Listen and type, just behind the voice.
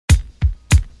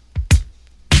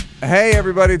Hey,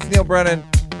 everybody, it's Neil Brennan,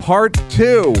 part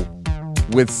 2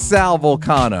 with Sal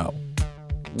Vulcano.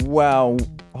 Well,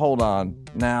 hold on.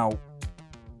 Now,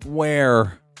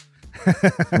 where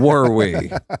were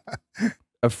we?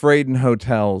 Afraid in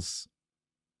hotels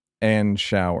and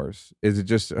showers. Is it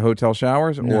just hotel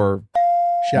showers or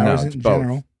showers no, in both?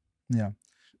 general? Yeah.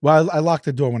 Well, I lock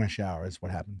the door when I shower is what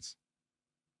happens.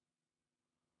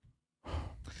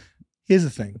 Here's the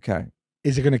thing. Okay.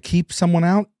 Is it going to keep someone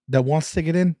out that wants to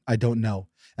get in? I don't know.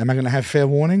 Am I going to have fair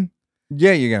warning?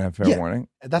 Yeah, you're going to have fair warning.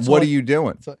 That's what are you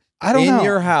doing? I don't know. In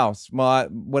your house,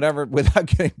 whatever, without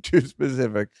getting too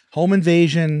specific. Home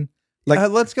invasion.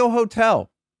 Let's go hotel.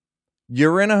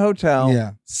 You're in a hotel.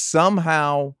 Yeah.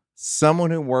 Somehow, someone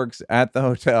who works at the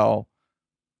hotel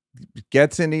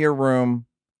gets into your room.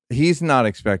 He's not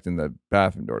expecting the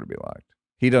bathroom door to be locked.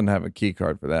 He doesn't have a key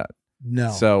card for that.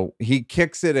 No. So he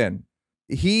kicks it in.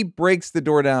 He breaks the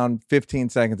door down 15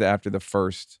 seconds after the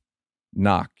first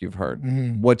knock you've heard.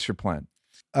 Mm-hmm. What's your plan?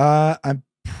 I'm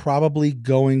probably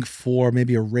going for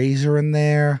maybe a razor in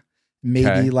there.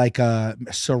 Maybe like a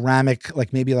ceramic,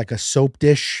 like maybe like a soap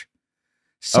dish.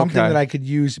 Something that I could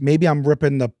use. Maybe I'm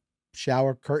ripping the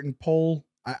shower curtain pole.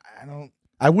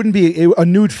 I wouldn't be, a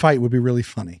nude fight would be really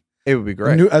funny. It would be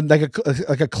great.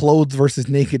 Like a clothed versus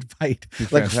naked fight.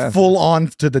 Like fantastic. Full on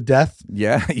to the death.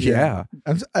 Yeah.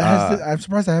 I'm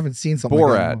surprised I haven't seen something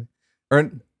Borat.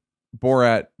 like that.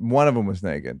 Borat, one of them was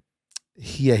naked.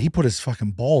 Yeah, he put his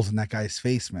fucking balls in that guy's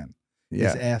face, man.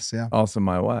 Yeah. His ass, yeah. Also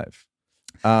my wife.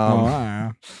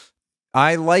 Yeah.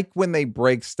 I like when they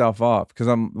break stuff off because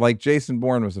I'm like Jason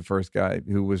Bourne was the first guy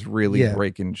who was really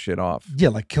breaking shit off. Yeah,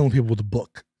 like killing people with a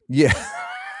book. Yeah.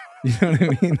 You know what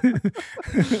I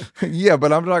mean? Yeah,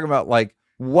 but I'm talking about like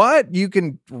what? You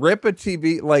can rip a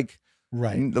TV like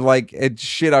it's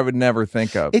shit I would never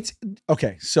think of. It's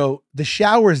okay. So the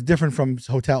shower is different from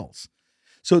hotels.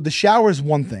 So the shower is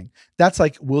one thing. That's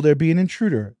like, will there be an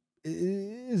intruder?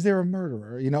 Is there a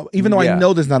murderer? You know, even though I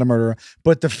know there's not a murderer,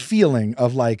 but the feeling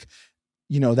of like,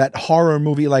 you know, that horror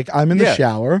movie, like I'm in the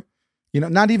shower, you know,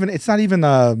 it's not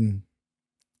even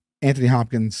Anthony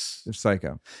Hopkins.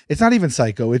 Psycho. It's not even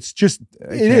Psycho. It's just,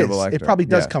 it probably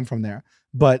does come from there.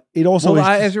 But it also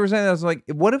as you were saying, I was like,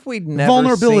 what if we'd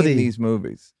never seen these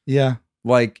movies? Yeah.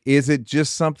 Like, is it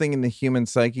just something in the human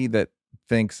psyche that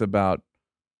thinks about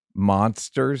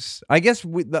monsters? I guess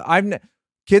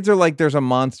kids are like, there's a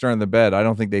monster in the bed. I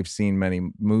don't think they've seen many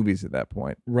movies at that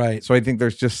point. Right. So I think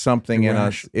there's just something in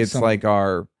us. It's like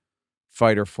our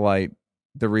fight or flight,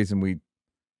 the reason we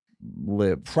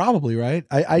live. Probably, right?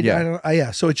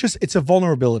 So it's a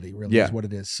vulnerability, really, is what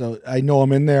it is. So I know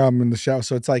I'm in there, I'm in the shower.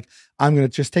 So it's like, I'm going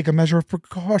to just take a measure of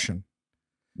precaution.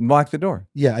 Lock the door.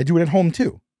 Yeah, I do it at home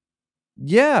too.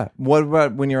 Yeah. What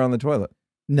about when you're on the toilet?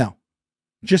 No,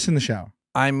 just in the shower.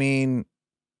 I mean,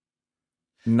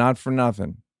 not for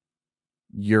nothing.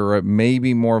 You're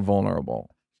maybe more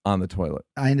vulnerable on the toilet.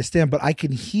 I understand, but I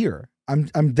can hear.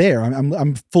 I'm there.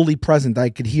 I'm fully present. I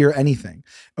could hear anything.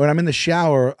 When I'm in the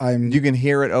shower, you can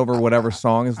hear it over whatever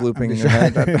song is looping in your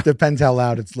head. It depends how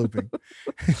loud it's looping.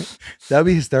 That'd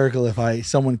be hysterical if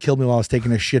someone killed me while I was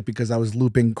taking a shit because I was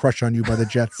looping "Crush on You" by the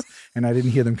Jets and I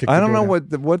didn't hear them kick. I don't know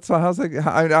what song. How's that?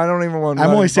 I don't even want.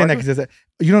 I'm only saying that because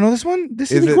you don't know this one. This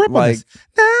is grew up on this.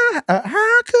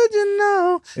 How could you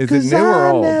know? Is it new or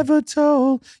old? I never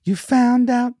told you. Found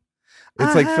out.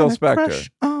 It's like Phil Spector.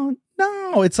 Oh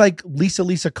no, it's like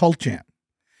Lisa Cult Jam.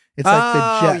 It's like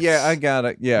the Jets. Yeah, I got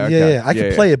it. Yeah, okay. I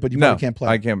can play it, but you probably can't play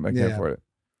it. I can't afford it.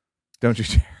 Don't you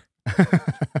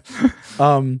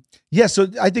dare. Yeah, so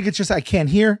I think it's just I can't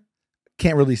hear,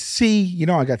 can't really see. You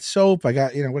know, I got soap, I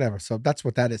got, whatever. So that's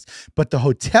what that is. But the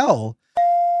hotel,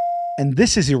 and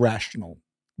this is irrational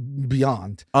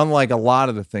beyond. Unlike a lot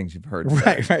of the things you've heard.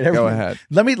 Right. Go ahead.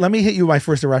 Let me hit you with my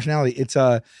first irrationality. It's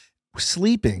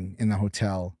sleeping in the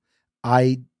hotel.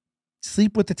 I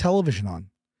sleep with the television on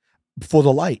for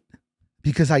the light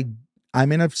because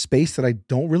I'm in a space that I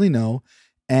don't really know,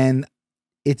 and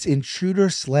it's intruder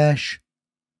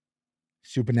 /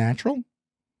 supernatural.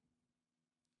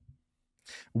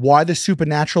 Why the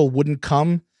supernatural wouldn't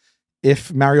come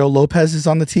if Mario Lopez is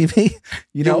on the TV?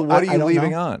 What are you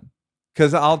leaving on?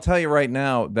 Because I'll tell you right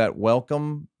now, that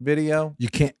welcome video. You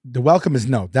can't. The welcome is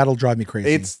no. That'll drive me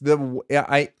crazy.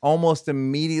 I almost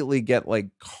immediately get like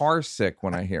car sick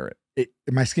when I hear it.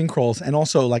 My skin crawls, and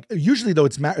also like usually though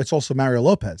it's also Mario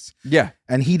Lopez. Yeah,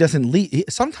 and he doesn't leave.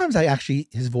 Sometimes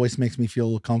his voice makes me feel a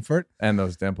little comfort. And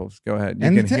those dimples. Go ahead.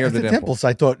 You can hear the dimples.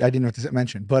 I thought I didn't know what to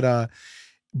mention, but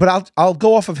I'll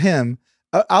go off of him.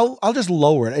 I'll just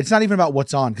lower it. It's not even about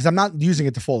what's on because I'm not using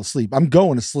it to fall asleep. I'm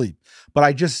going to sleep, but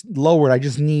I just lower it. I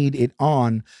just need it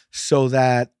on so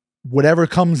that whatever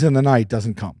comes in the night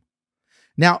doesn't come.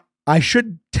 Now, I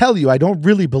should tell you, I don't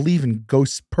really believe in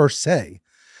ghosts per se,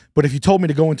 but if you told me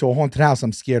to go into a haunted house,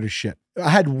 I'm scared as shit. I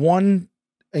had one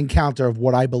encounter of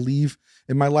what I believe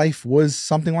in my life was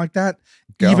something like that,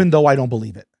 even though I don't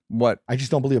believe it. What? I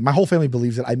just don't believe it. My whole family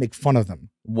believes it. I make fun of them.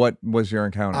 What was your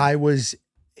encounter? I was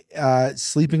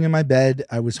sleeping in my bed.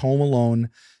 I was home alone,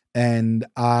 and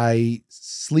I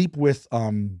sleep with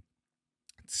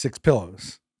 6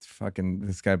 pillows. Fucking,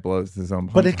 this guy blows his own.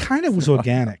 But it kind of was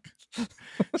organic.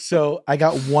 So I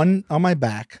got one on my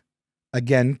back,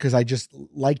 again, because I just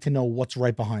like to know what's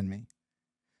right behind me.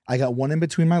 I got one in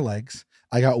between my legs.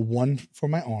 I got one for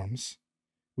my arms,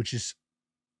 which is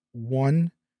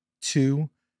 1, 2,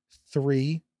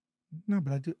 3. No,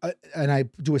 but I do. And I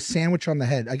do a sandwich on the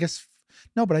head. I guess,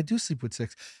 no, but I do sleep with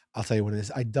 6. I'll tell you what it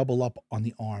is. I double up on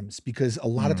the arms because a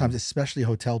lot of times, especially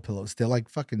hotel pillows, they're like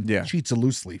fucking sheets of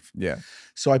loose leaf. Yeah.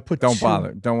 So I put Don't 2.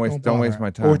 bother. Don't waste my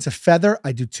time. Or it's a feather,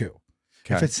 I do 2.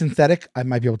 Okay. If it's synthetic, I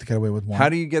might be able to get away with 1. How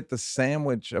do you get the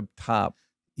sandwich up top?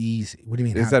 Easy. What do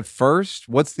you mean? Is that first?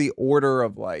 What's the order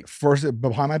of like? First,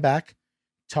 behind my back,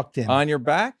 tucked in. On your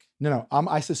back? No. I'm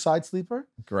a side sleeper.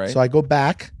 Great. So I go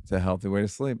back. It's a healthy way to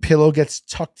sleep. Pillow gets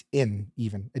tucked in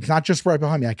even. It's not just right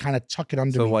behind me. I kind of tuck it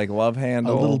under me. So like love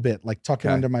handle? A little bit, like tuck it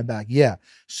under my back. Yeah.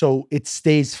 So it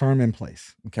stays firm in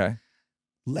place. Okay.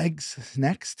 Legs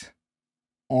next.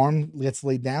 Arm gets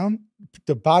laid down.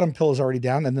 The bottom pillow is already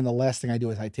down. And then the last thing I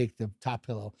do is I take the top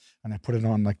pillow and I put it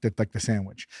on like the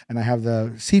sandwich. And I have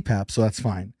the CPAP, so that's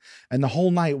fine. And the whole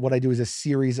night, what I do is a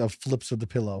series of flips of the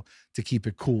pillow to keep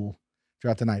it cool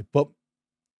throughout the night. But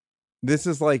this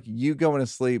is like you going to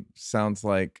sleep sounds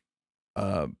like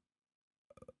a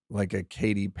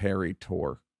Katy Perry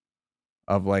tour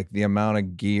of like the amount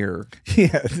of gear you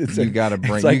got to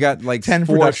bring. Like you got like 10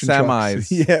 4 production semis.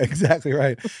 Trucks. Yeah, exactly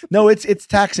right. No, it's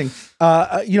taxing.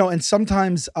 And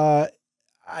sometimes I'm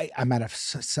at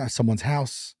someone's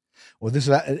house, or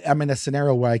I'm in a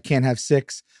scenario where I can't have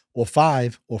 6 or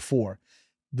 5 or 4.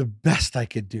 The best I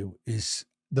could do is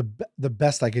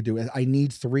I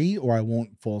need 3 or I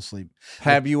won't fall asleep.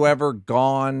 Have you ever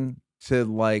gone to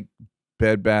like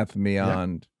Bed Bath &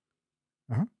 Beyond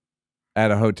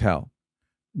at a hotel?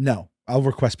 No, I'll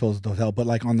request pillows at the hotel, but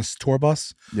like on the tour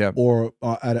bus, or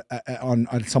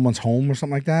on someone's home or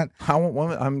something like that.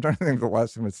 I'm trying to think of the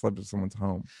last time I slept at someone's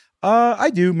home. I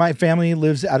do. My family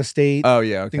lives out of state. Oh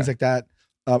yeah, okay. Things like that.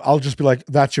 I'll just be like,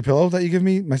 "That's your pillow that you give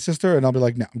me, my sister," and I'll be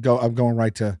like, "No, I'm going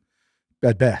right to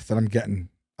Bed Bath, and I'm getting."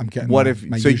 What if?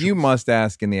 So you must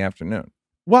ask in the afternoon.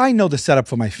 Well, I know the setup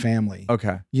for my family.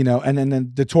 Okay. And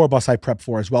then the tour bus I prep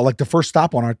for as well. Like the first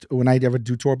stop when I ever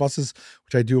do tour buses,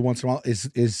 which I do once in a while,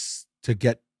 is to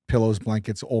get pillows,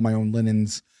 blankets, all my own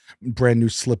linens, brand new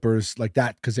slippers, like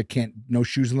that, because no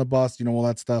shoes on the bus, all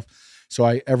that stuff. So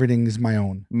everything is my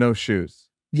own. No shoes.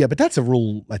 Yeah, but that's a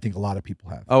rule I think a lot of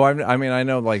people have. Oh, I mean, I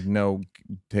know like no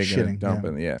taking shitting, and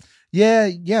dumping. Yeah.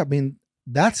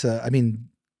 I mean,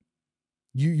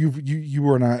 You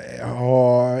were in a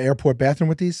airport bathroom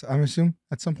with these, I'm assuming,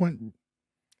 at some point?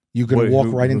 You could walk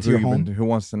right into your home? Who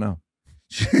wants to know?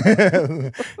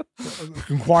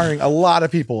 Inquiring a lot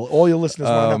of people. All your listeners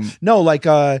want to know. No, like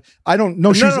I don't.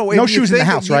 No shoes. No shoes in the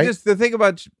house, right? The thing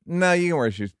about you can wear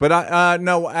shoes, but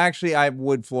no. Actually, I have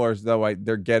wood floors though.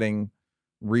 They're getting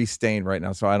restained right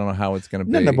now, so I don't know how it's going to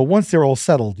be. No. But once they're all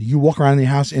settled, you walk around the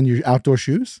house in your outdoor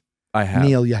shoes. I have.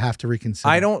 Neil, you have to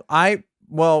reconsider.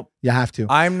 Well, you have to.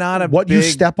 I'm not a what big you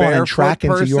step on and track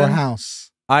person. into your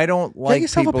house. I don't like get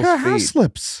yourself people's a pair of house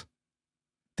slips.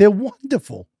 They're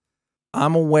wonderful.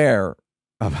 I'm aware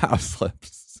of house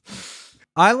slips.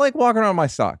 I like walking around my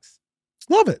socks.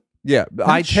 Love it. Yeah,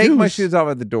 I take my shoes off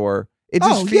at the door. It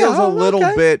just feels a little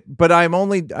bit, but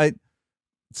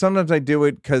sometimes I do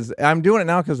it because I'm doing it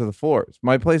now because of the floors.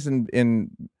 My place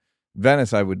in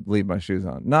Venice, I would leave my shoes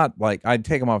on. Not like I'd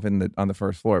take them off on the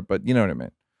first floor, but you know what I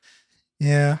mean.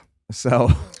 Yeah.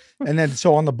 So, and then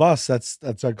on the bus, that's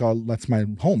my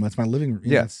home. That's my living room.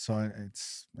 Yeah. So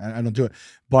I don't do it.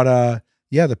 But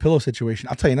the pillow situation.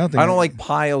 I'll tell you another thing. I don't like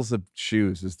piles of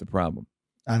shoes. Is the problem.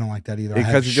 I don't like that either.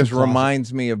 Because it just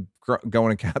reminds me of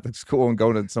going to Catholic school and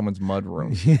going to someone's mud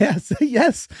room. Yes.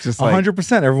 Just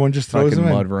 100%. Everyone just throws them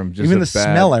in. Mud room. Just even the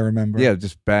smell, I remember. Yeah,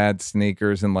 just bad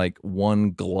sneakers and like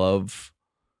one glove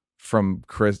from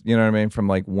Chris. You know what I mean? From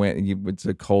like when it's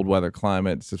a cold weather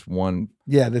climate. It's just one.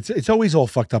 Yeah, it's always all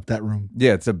fucked up, that room.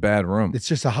 Yeah, it's a bad room. It's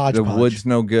just a hodgepodge. The wood's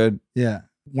no good. Yeah.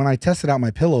 When I tested out my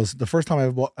pillows, the first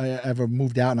time I ever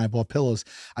moved out and I bought pillows,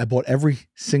 I bought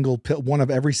one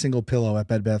of every single pillow at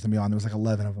Bed Bath & Beyond. There was like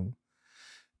 11 of them.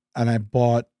 And I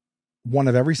bought one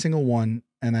of every single one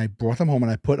and I brought them home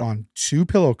and I put on 2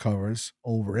 pillow covers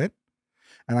over it.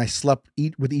 And I slept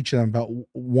with each of them about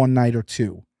one night or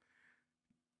two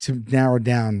to narrow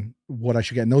down what I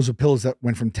should get. And those are pillows that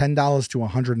went from $10 to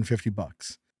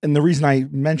 $150. And the reason I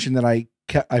mentioned that I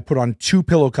put on 2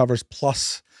 pillow covers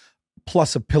plus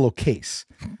a pillowcase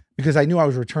because I knew I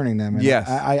was returning them. And yes.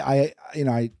 I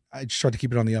just tried to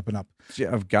keep it on the up and up.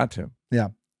 Yeah, I've got to. Yeah.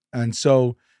 And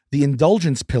so the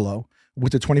indulgence pillow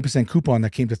with the 20% coupon that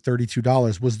came to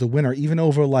 $32 was the winner, even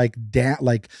over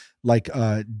down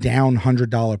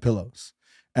 $100 pillows.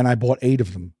 And I bought 8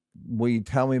 of them. Will you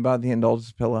tell me about the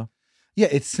indulgence pillow? Yeah,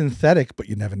 it's synthetic, but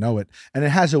you never know it. And it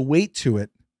has a weight to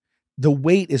it. The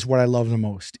weight is what I love the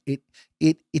most.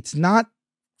 It's not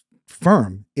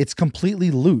firm. It's completely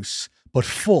loose, but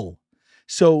full.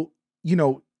 So,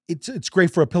 it's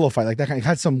great for a pillow fight. Like that kind of, it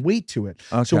had some weight to it.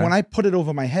 Okay. So when I put it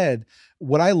over my head,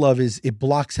 what I love is it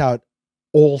blocks out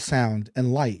all sound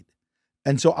and light.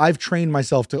 And so I've trained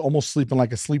myself to almost sleep in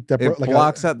like a sleep deprivation. It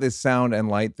blocks out this sound and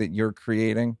light that you're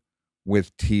creating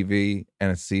with TV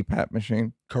and a CPAP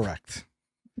machine. Correct.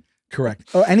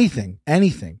 Or anything,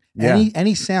 Yeah.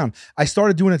 any sound. I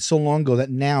started doing it so long ago that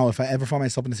now if I ever find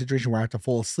myself in a situation where I have to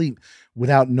fall asleep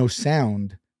without no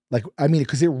sound,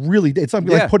 because it's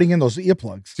like putting in those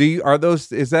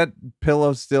earplugs. Is that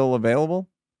pillow still available?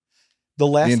 The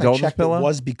last I checked pillow? It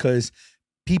was because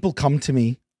people come to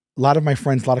me, a lot of my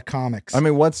friends, a lot of comics. I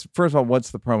mean, first of all,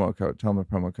 what's the promo code? Tell them the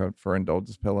promo code for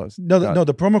indulgence pillows. No,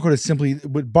 the promo code is simply,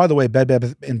 by the way, Bed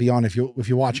Bath & Beyond, if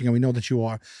you're watching, and we know that you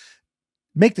are,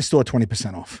 make the store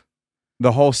 20% off.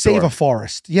 The whole store. Save a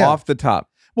forest. Yeah. Off the top.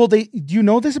 Well, do you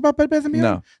know this about Bed Bath & Beyond?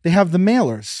 No. They have the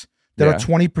mailers that are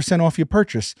 20% off your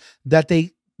purchase. That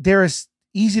they're as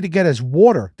easy to get as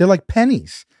water. They're like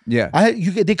pennies. Yeah.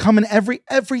 They come in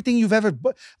everything you've ever,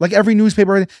 like every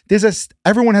newspaper.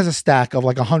 Everyone has a stack of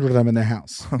like 100 of them in their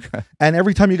house. Okay. And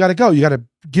every time you got to go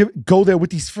there with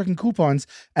these freaking coupons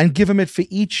and give them it for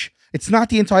each. It's not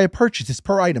the entire purchase. It's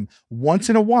per item. Once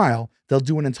in a while, they'll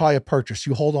do an entire purchase.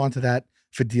 You hold on to that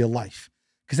for dear life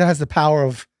because that has the power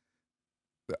of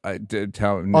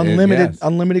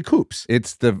unlimited coups.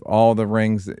 It's all the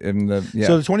rings in the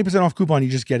So the 20% off coupon, you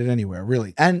just get it anywhere,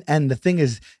 really. And the thing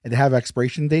is, they have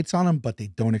expiration dates on them, but they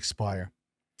don't expire.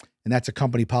 And that's a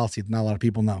company policy that not a lot of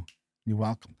people know. You're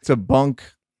welcome. It's a bunk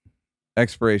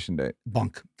expiration date.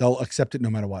 Bunk. They'll accept it no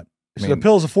matter what. So the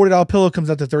pillow's a $40 pillow, comes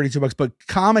out to $32. But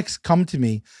comics come to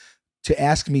me to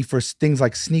ask me for things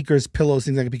like sneakers, pillows,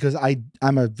 things like that, because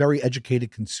I'm a very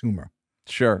educated consumer.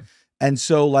 Sure. And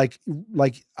so like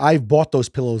I've bought those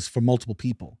pillows for multiple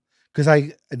people because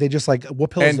they just like, what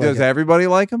pillows? And does everybody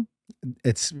like them?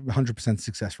 It's 100%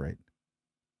 success rate.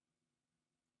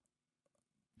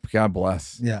 God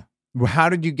bless. Yeah. How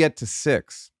did you get to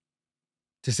 6?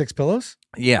 To 6 pillows?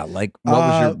 Yeah. Like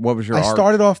what was your I arc?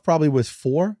 started off probably with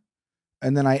 4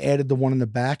 and then I added the one in the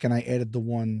back and I added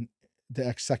the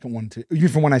second one to you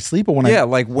from when I sleep or when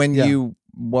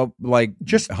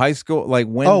just high school, like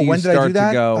when do you when start did I do that?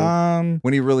 to go,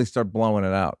 when do you really start blowing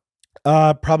it out?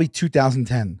 Probably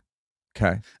 2010.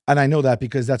 Okay. And I know that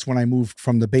because that's when I moved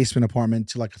from the basement apartment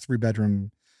to like a 3-bedroom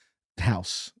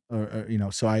house,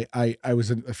 so I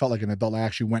felt like an adult. I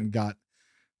actually went and got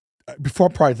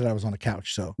prior to that I was on the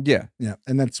couch. So yeah.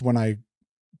 And that's when I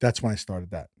started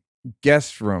that.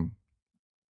 Guest room.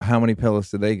 How many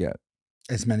pillows do they get?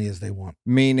 As many as they want.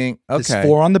 Meaning, okay. There's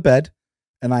 4 on the bed,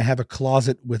 and I have a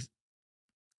closet with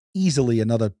easily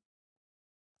another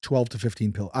 12 to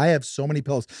 15 pillows. I have so many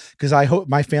pillows because I hope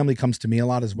my family comes to me a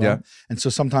lot as well. Yeah. And so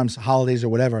sometimes holidays or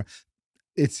whatever,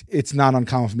 it's not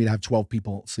uncommon for me to have 12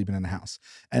 people sleeping in the house.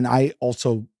 And I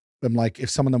also am like,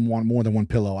 if some of them want more than one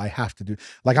pillow, I have to do.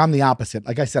 Like I'm the opposite.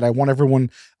 Like I said, I want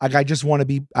everyone. Like I just want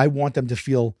to I want them to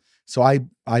feel. So I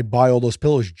buy all those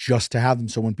pillows just to have them.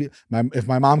 So when if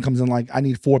my mom comes in like, I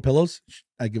need 4 pillows,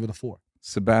 I give it a 4.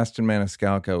 Sebastian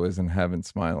Maniscalco is in heaven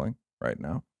smiling right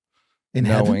now.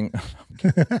 Knowing.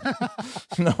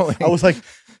 I was like,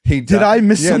 did I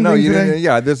miss something? No, you today? didn't.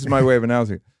 Yeah, this is my way of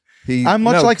announcing. I'm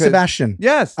much like Sebastian.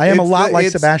 Yes. I am a lot like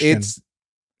Sebastian.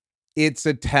 It's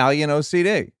Italian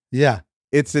OCD. Yeah.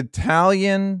 It's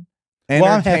Italian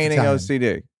entertaining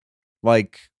OCD.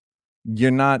 Like,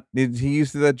 you're not, he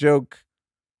used to that joke,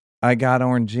 I got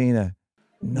Orangina.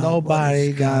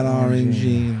 Nobody got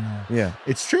Orangina. Yeah.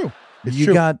 It's true.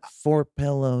 You got 4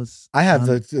 pillows. I have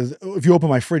if you open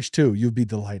my fridge too, you'd be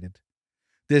delighted.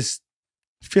 There's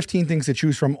 15 things to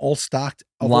choose from, all stocked.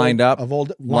 Lined up.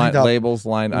 Labels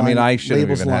lined. I mean, I should have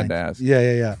even had to ask.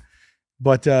 Yeah.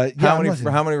 But how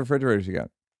many refrigerators you got?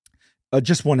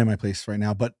 Just one in my place right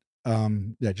now. But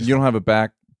just you don't have a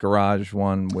back garage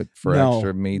one for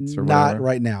extra meats or whatever? Not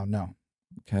right now, no.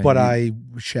 but I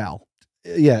shall.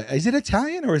 Yeah. Is it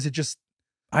Italian or is it just?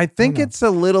 I think it's a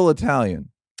little Italian.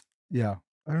 Yeah.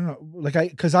 I don't know.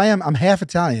 Because I'm half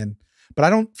Italian, but I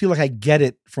don't feel like I get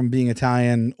it from being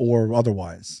Italian or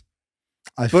otherwise.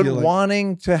 Feel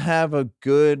wanting to have a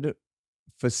good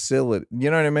facility, you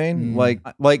know what I mean?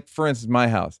 Like for instance, my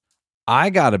house,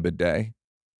 I got a bidet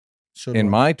in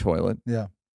my toilet. Yeah.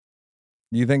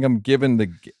 You think I'm giving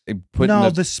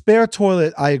the spare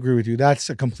toilet? I agree with you. That's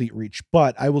a complete reach.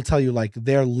 But I will tell you, like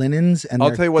their linens and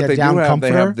I'll tell you what they do have.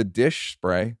 Comforter. They have the dish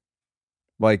spray,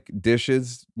 like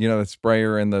dishes. You know, the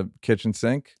sprayer in the kitchen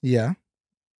sink. Yeah.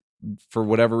 For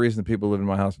whatever reason, the people who lived in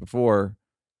my house before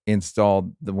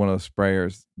installed one of those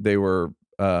sprayers. They were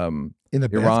in the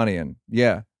Iranian. Bathroom?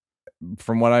 Yeah.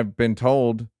 From what I've been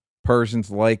told, Persians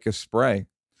like a spray.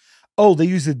 Oh, they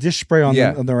use a dish spray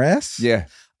on their ass? Yeah.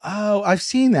 Oh, I've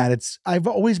seen that. I've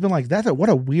always been like that. What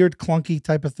a weird, clunky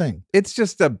type of thing. It's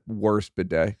just a worse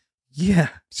bidet. Yeah.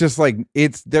 It's just like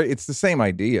it's the same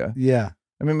idea. Yeah.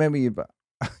 I mean, maybe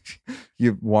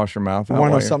you wash your mouth. You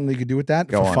want to know something you could do with that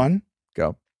for fun?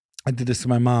 Go. I did this to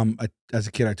my mom as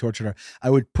a kid. I tortured her. I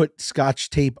would put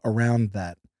Scotch tape around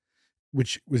that,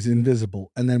 which was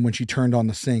invisible. And then when she turned on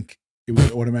the sink, it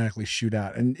would automatically shoot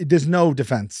out. And there's no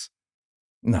defense.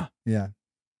 No. Yeah.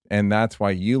 And that's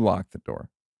why you locked the door.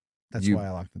 That's why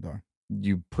I locked the door.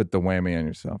 You put the whammy on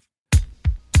yourself.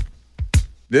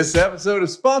 This episode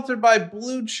is sponsored by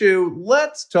Blue Chew.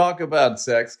 Let's talk about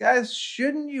sex. Guys,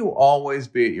 shouldn't you always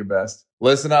be at your best?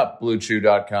 Listen up,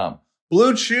 BlueChew.com.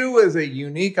 Blue Chew is a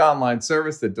unique online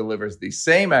service that delivers the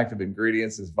same active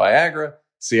ingredients as Viagra,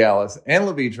 Cialis, and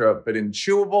Levitra, but in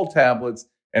chewable tablets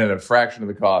and at a fraction of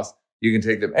the cost. You can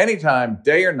take them anytime,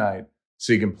 day or night,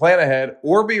 so you can plan ahead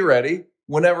or be ready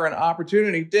whenever an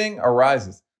opportunity, ding,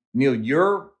 arises. Neil,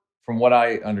 you're, from what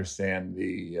I understand,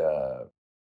 the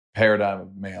paradigm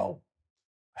of male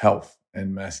health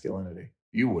and masculinity.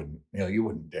 You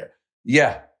wouldn't dare.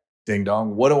 Yeah, ding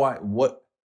dong.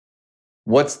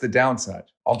 What's the downside?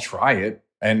 I'll try it.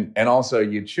 And also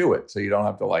you chew it. So you don't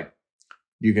have to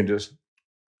you can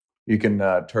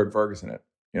Turd Ferguson it.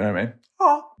 You know what I mean?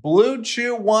 Oh. Blue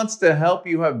Chew wants to help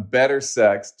you have better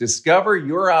sex. Discover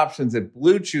your options at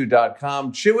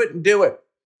BlueChew.com. Chew it and do it.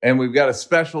 And we've got a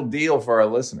special deal for our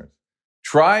listeners.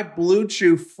 Try Blue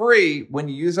Chew free when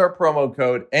you use our promo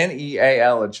code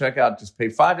NEAL at checkout. Just pay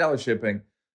 $5 shipping.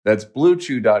 That's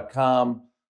BlueChew.com.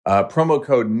 Promo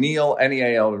code NEAL,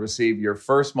 NEAL, to receive your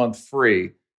first month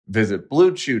free. Visit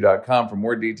BlueChew.com for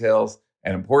more details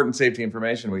and important safety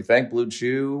information. We thank Blue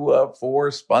Chew for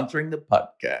sponsoring the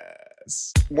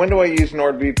podcast. When do I use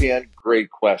NordVPN?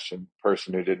 Great question,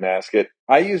 person who didn't ask it.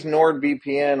 I use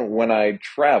NordVPN when I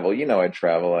travel. You know I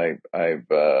travel. I've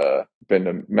been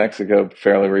to Mexico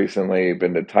fairly recently,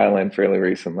 been to Thailand fairly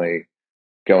recently,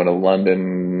 going to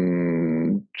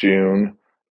London June.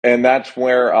 And that's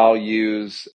where I'll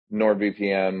use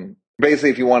NordVPN.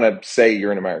 Basically, if you want to say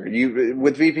you're in America,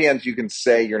 with VPNs, you can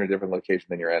say you're in a different location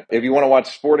than you're in. If you want to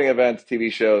watch sporting events,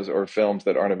 TV shows, or films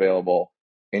that aren't available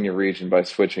in your region by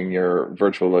switching your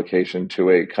virtual location to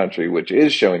a country which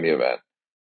is showing the event,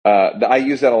 I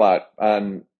use that a lot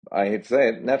on, I hate to say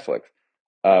it, Netflix.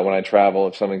 When I travel,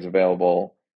 if something's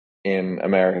available in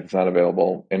America that's not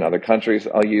available in other countries,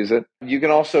 I'll use it. You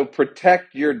can also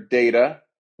protect your data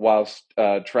whilst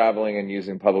traveling and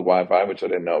using public Wi-Fi, which I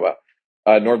didn't know about.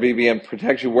 NordVPN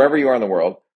protects you wherever you are in the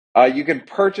world. You can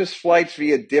purchase flights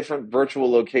via different virtual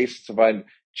locations to find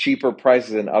cheaper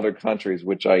prices in other countries,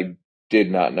 which I did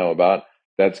not know about.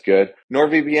 That's good.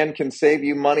 NordVPN can save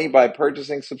you money by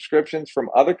purchasing subscriptions from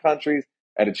other countries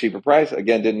at a cheaper price.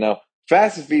 Again, didn't know.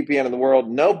 Fastest VPN in the world,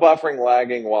 no buffering,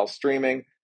 lagging while streaming,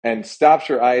 and stops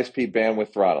your ISP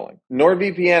bandwidth throttling.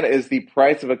 NordVPN is the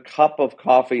price of a cup of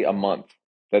coffee a month.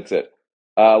 That's it.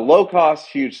 Low cost,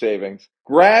 huge savings.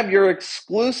 Grab your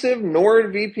exclusive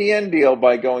NordVPN deal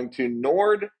by going to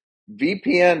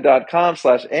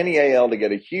nordvpn.com/NEAL to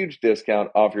get a huge discount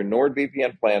off your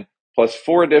NordVPN plan, plus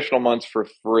 4 additional months for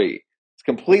free. It's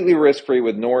completely risk-free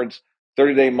with Nord's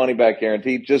 30-day money-back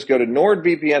guarantee. Just go to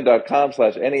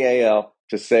nordvpn.com/NEAL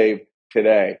to save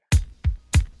today.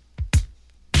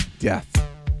 Death.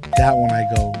 That one I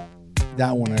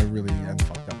really am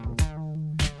fucked up with.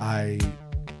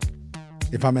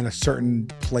 If I'm in a certain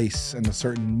place, in a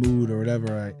certain mood or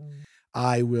whatever,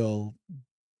 I will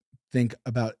think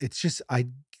about, it's just, I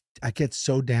get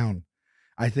so down.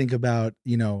 I think about,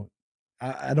 I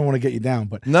don't want to get you down,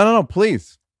 but no,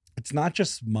 please. It's not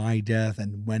just my death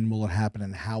and when will it happen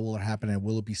and how will it happen and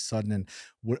will it be sudden and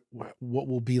what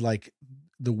will be like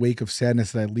the wake of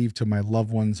sadness that I leave to my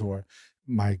loved ones or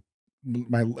my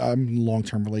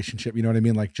long-term relationship. You know what I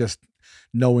mean? Like just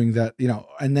knowing that,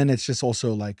 and then it's just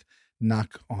also like,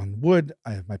 knock on wood,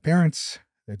 I have my parents,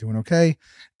 they're doing okay.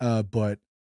 But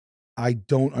I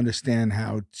don't understand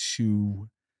how to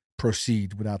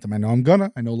proceed without them. I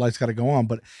know life's got to go on,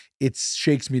 but it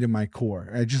shakes me to my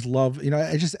core. I just love,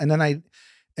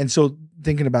 and so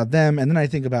thinking about them, and then I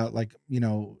think about like,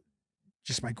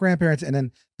 just my grandparents, and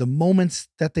then the moments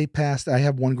that they passed. I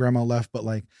have one grandma left, but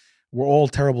like, we're all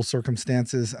terrible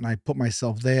circumstances, and I put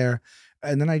myself there,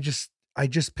 and then I just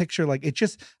picture like,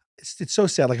 it's so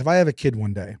sad. Like if I have a kid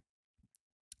one day,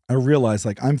 I realize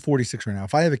like I'm 46 right now.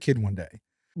 If I have a kid one day,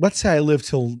 let's say I live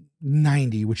till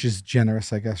 90, which is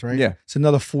generous, I guess, right? Yeah. It's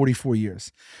another 44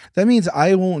 years. That means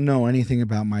I won't know anything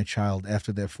about my child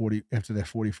after they're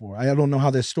 44. I don't know how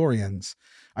their story ends.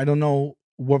 I don't know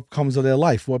what comes of their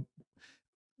life.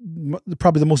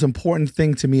 Probably the most important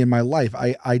thing to me in my life.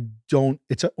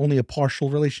 It's only a partial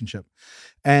relationship.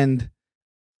 And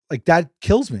like that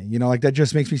kills me, like that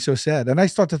just makes me so sad. And I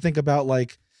start to think about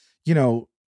like,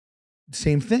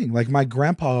 same thing. Like my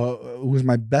grandpa, who was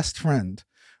my best friend,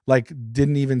 like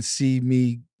didn't even see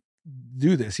me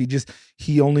do this.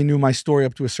 He only knew my story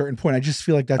up to a certain point. I just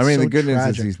feel like that's the so good tragic.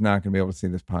 news is he's not going to be able to see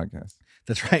this podcast.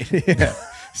 That's right. Yeah.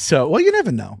 So, well, you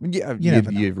never know. Yeah, you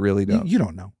never know. You really don't. You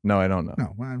don't know. No, I don't know.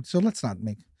 No. Well, so let's not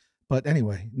make. But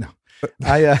anyway, no.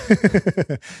 I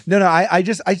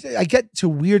I get to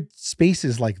weird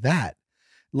spaces like that.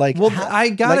 Like, well, I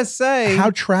gotta say,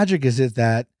 how tragic is it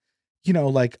that,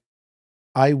 like,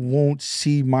 I won't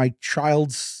see my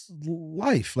child's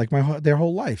life, like their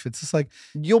whole life. It's just like,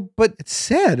 but it's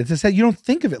sad. It's just sad. You don't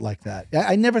think of it like that.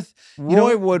 I never.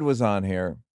 Roy Wood was on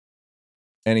here,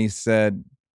 and he said,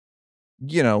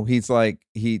 he's like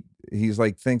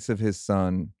thinks of his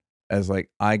son as like,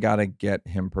 I gotta get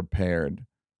him prepared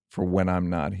for when I'm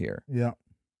not here. Yeah.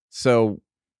 So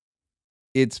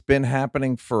it's been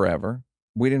happening forever.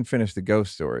 We didn't finish the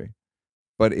ghost story,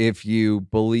 but if you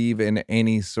believe in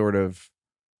any sort of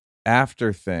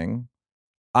after thing,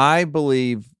 I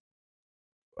believe,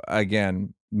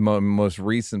 again, most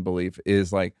recent belief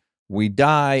is like we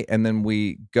die and then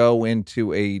we go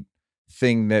into a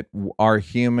thing that our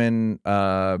human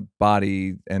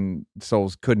body and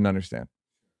souls couldn't understand.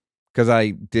 Because I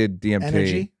did DMT.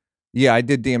 Energy? Yeah, I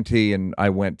did DMT, and I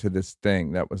went to this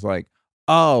thing that was like,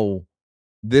 oh,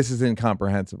 this is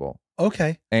incomprehensible.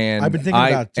 Okay. And I've been thinking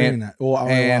about doing that. Well,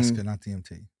 ayahuasca, not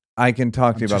DMT. I can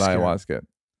talk to you about ayahuasca.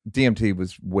 DMT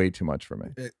was way too much for me.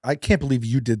 I can't believe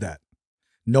you did that.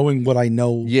 Knowing what I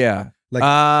know. Yeah.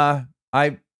 Like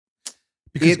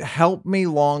it helped me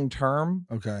long term.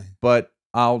 Okay. But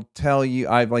I'll tell you,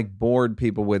 I've like bored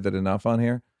people with it enough on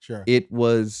here. Sure. It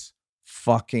was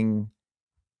fucking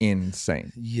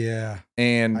insane. Yeah.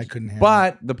 And I couldn't handle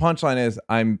but the punchline is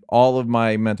all of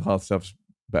my mental health stuff's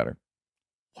better.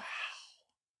 Wow.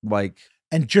 Like,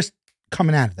 and just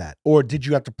coming out of that, or did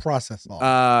you have to process all?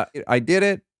 I did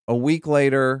it. A week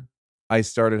later, I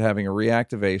started having a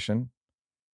reactivation,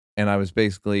 and I was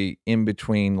basically in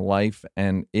between life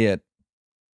and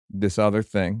this other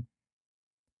thing.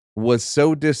 Was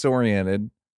so disoriented.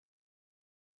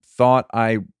 Thought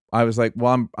I was like,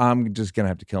 well, I'm just gonna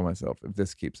have to kill myself if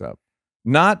this keeps up.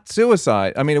 Not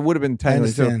suicide. I mean, it would have been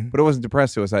technically suicide, but it wasn't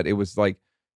depressed suicide. It was like,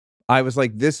 I was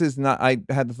like, this is not. I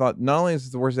had the thought, not only is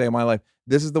this the worst day of my life,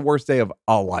 this is the worst day of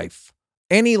a life,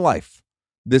 any life.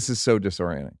 This is so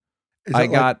disorienting. I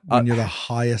got when you're the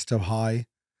highest of high.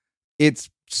 It's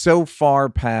so far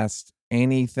past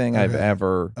anything I've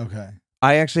ever. Okay.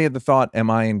 I actually had the thought,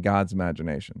 am I in God's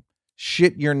imagination?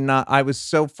 Shit, you're not. I was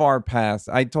so far past.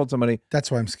 I told somebody. That's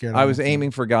why I'm scared. I was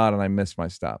aiming for God and I missed my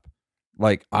stop.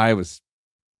 Like I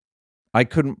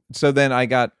couldn't. So then I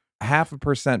got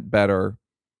 0.5% better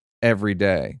every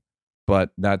day, but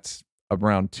that's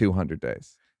around 200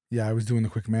 days. Yeah, I was doing the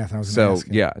quick math. And I was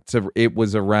asking. Yeah. It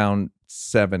was around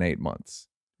 7-8 months.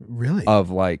 Really? Of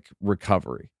like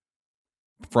recovery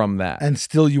from that. And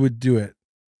still you would do it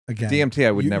again. DMT,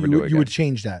 I would never do it again. You would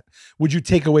change that. Would you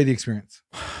take away the experience?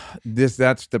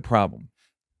 That's the problem.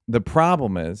 The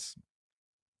problem is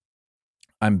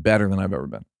I'm better than I've ever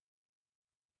been.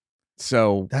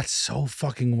 So that's so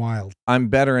fucking wild. I'm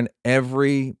better in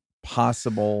every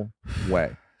possible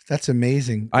way. That's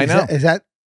amazing. I know. Is that,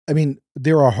 I mean,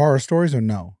 there are horror stories or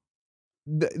no?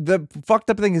 The fucked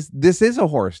up thing is this is a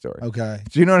horror story. Okay.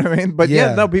 Do you know what I mean? But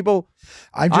yeah no, people.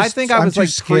 I think I was like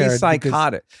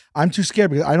pre-psychotic. I'm too scared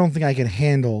because I don't think I can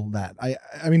handle that.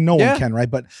 I mean, no one can, right?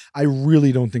 But I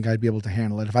really don't think I'd be able to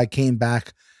handle it. If I came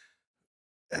back,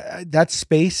 that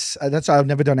space, that's why I've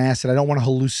never done acid. I don't want to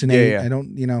hallucinate. Yeah. I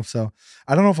don't, so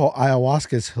I don't know if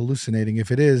ayahuasca is hallucinating.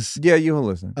 If it is. Yeah, you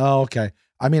hallucinate. Oh, okay.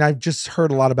 I mean, I've just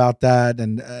heard a lot about that,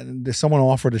 and someone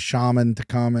offered a shaman to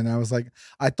come, and I was like,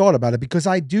 I thought about it because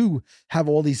I do have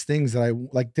all these things that I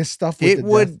like. This stuff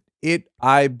with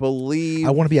I believe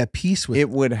I want to be at peace with.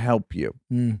 It would help you.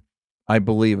 Mm. I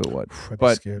believe it would.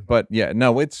 But yeah,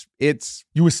 no, it's.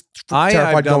 You was terrified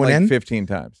I've done going in 15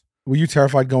 times. Were you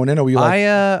terrified going in, or were you like?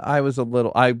 I was a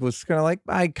little. I was kind of like.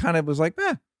 I kind of was like,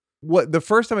 eh. What the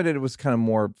first time I did it was kind of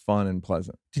more fun and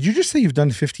pleasant. Did you just say you've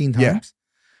done 15 times? Yeah.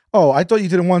 Oh, I thought you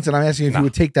did it once, and I'm asking if you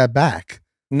would take that back.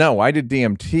 No, I did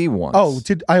DMT once. Oh,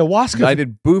 did ayahuasca? I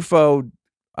did Bufo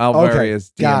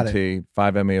Alvarius DMT,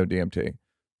 5-MeO DMT.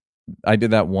 I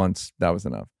did that once. That was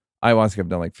enough. Ayahuasca I've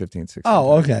done like 15, 16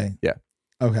 Oh, times. okay. Yeah.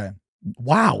 Okay.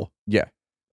 Wow. Yeah.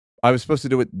 I was supposed to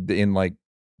do it in like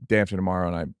day after tomorrow,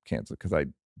 and I canceled because I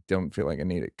don't feel like I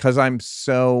need it. Because I'm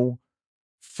so,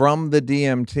 from the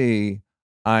DMT,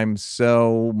 I'm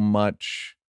so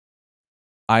much...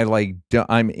 I'm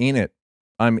in it.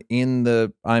 I'm not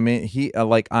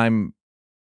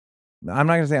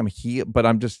gonna say I'm here, but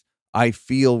I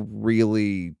feel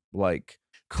really like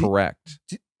correct.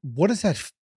 What does that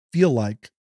feel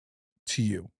like to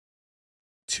you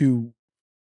to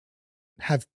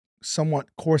have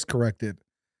somewhat course corrected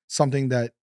something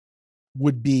that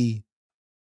would be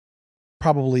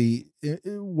probably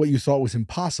what you thought was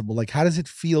impossible? Like, how does it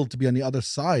feel to be on the other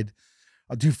side?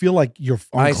 Do you feel like you're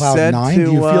on cloud nine?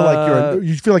 Do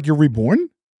you feel like you're reborn?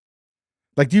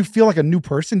 Like, do you feel like a new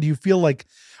person? Do you feel like,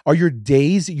 are your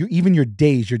days, your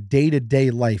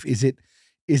day-to-day life, is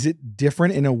it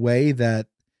different in a way that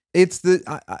it's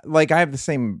I have the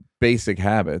same basic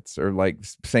habits or like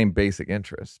same basic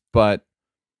interests, but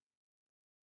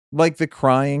like the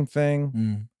crying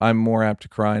thing, I'm more apt to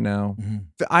cry now.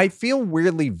 I feel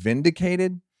weirdly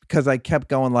vindicated because I kept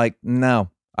going like, no.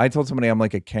 I told somebody I'm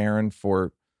like a Karen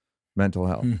for mental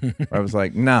health. I was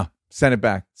like, no, send it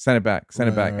back.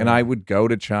 And I would go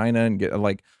to China and get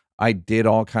I did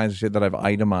all kinds of shit that I've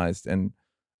itemized, and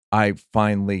I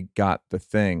finally got the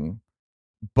thing.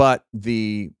 But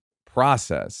the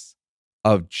process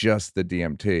of just the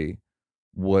DMT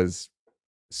was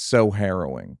so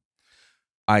harrowing.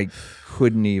 I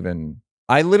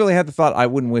literally had the thought I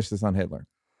wouldn't wish this on Hitler.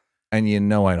 And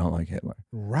I don't like Hitler.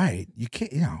 Right. You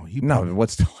can't,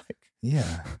 what's to like?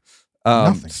 Yeah.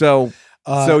 Nothing. So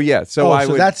that's no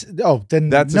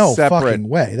a separate fucking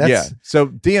way. That's So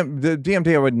the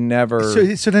DMT I would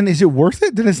never. So then is it worth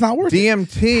it? Then it's not worth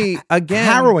DMT it. again.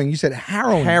 Harrowing. You said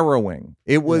harrowing. Harrowing.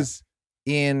 It was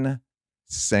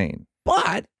insane.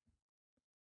 But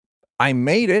I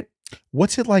made it.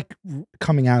 What's it like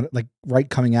coming out of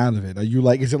it? Are you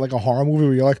like, is it like a horror movie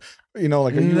where you're like,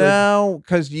 no,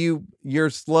 because you're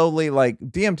slowly like,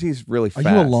 DMT is really fast.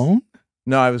 Are you alone?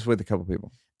 No, I was with a couple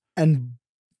people. And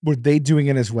were they doing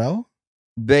it as well?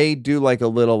 They do like a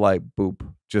little like boop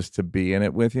just to be in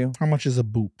it with you. How much is a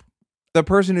boop? The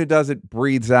person who does it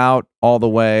breathes out all the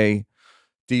way,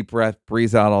 deep breath,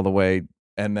 breathes out all the way,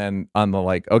 and then on the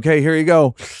like, okay, here you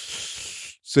go.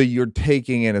 So you're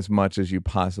taking in as much as you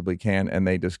possibly can, and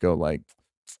they just go like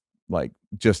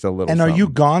just a little. And something. Are you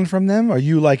gone from them? Are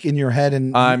you like in your head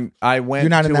and I went you're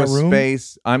not to in that a room?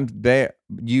 Space. I'm there.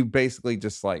 You basically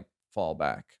just like fall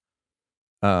back.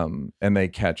 And they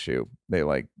catch you. They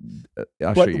like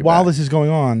usher you while back. this is going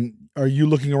on, are you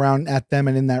looking around at them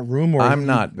and in that room, or I'm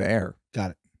not there?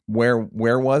 Got it.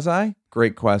 Where was I?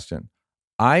 Great question.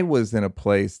 I was in a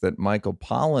place that Michael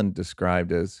Pollan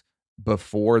described as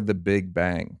before the Big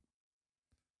Bang.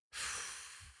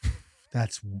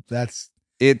 That's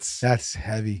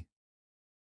heavy.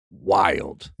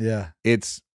 Wild. Yeah.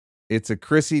 It's a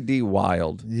Chrissy D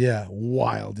wild. Yeah,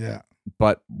 wild, yeah.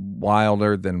 But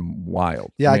wilder than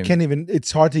wild. Yeah, I can't even,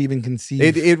 it's hard to even conceive.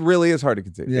 It really is hard to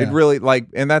conceive. Yeah. It really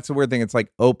and that's the weird thing. It's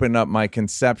like open up my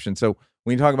conception. So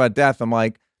when you talk about death, I'm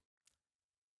like,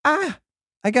 I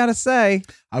gotta say,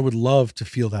 I would love to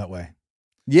feel that way.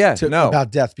 Yeah,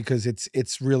 about death, because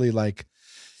it's really like,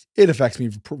 it affects me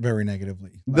very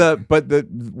negatively.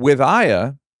 With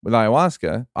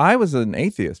ayahuasca, I was an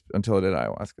atheist until I did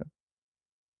ayahuasca.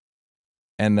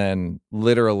 And then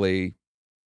literally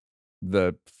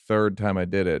the third time I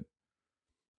did it,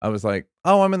 I was like,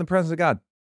 oh, I'm in the presence of God.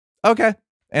 Okay.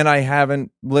 And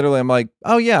I'm like,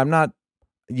 oh yeah, I'm not,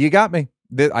 you got me.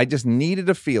 I just needed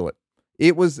to feel it.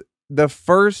 It was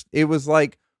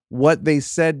like what they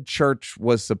said church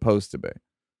was supposed to be.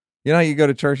 You know, you go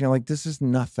to church and you're like, this is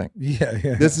nothing. Yeah.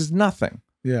 This is nothing.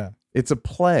 Yeah. It's a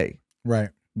play.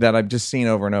 Right. That I've just seen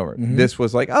over and over. Mm-hmm. This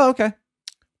was like, oh, okay.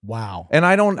 Wow. And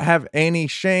I don't have any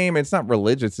shame. It's not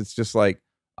religious. It's just like,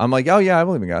 I'm like, oh yeah, I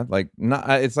believe in God. Like, not.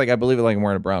 It's like I believe it like I'm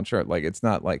wearing a brown shirt. Like, it's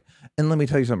not like. And let me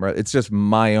tell you something, bro. It's just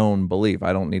my own belief.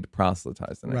 I don't need to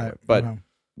proselytize in any way. But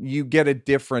you get a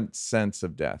different sense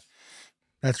of death.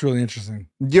 That's really interesting.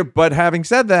 But having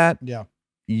said that,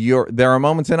 there are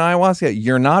moments in ayahuasca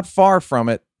you're not far from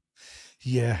it.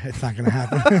 Yeah, it's not gonna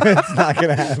happen. It's not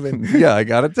gonna happen. Yeah, I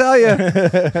gotta tell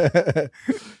you,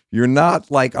 you're not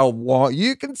like a wall.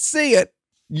 You can see it.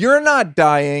 You're not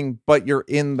dying, but you're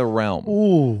in the realm.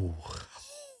 Ooh.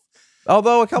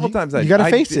 Although a couple times you gotta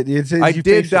face it. I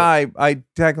did die. I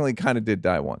technically kind of did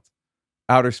die once.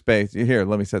 Outer space. Here,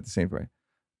 let me set the scene for you.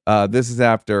 This is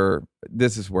after.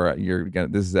 This is where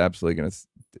this is absolutely gonna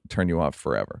turn you off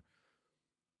forever.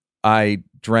 I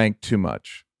drank too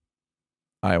much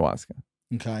ayahuasca.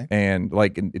 Okay. And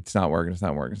like it's not working.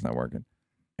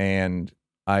 And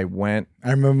I went.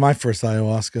 I remember my first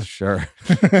ayahuasca. Sure.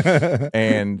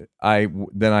 And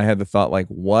then I had the thought like,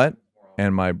 what?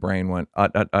 And my brain went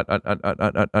like,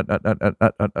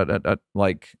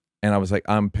 and I was like,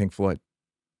 I'm Pink Floyd.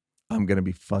 I'm gonna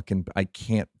be I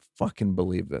can't fucking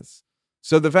believe this.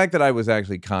 So the fact that I was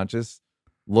actually conscious,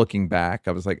 looking back,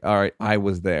 I was like, all right, I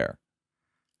was there.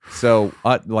 So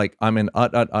like I'm in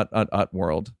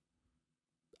world.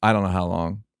 I don't know how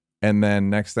long. And then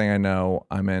next thing I know,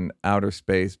 I'm in outer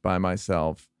space by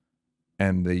myself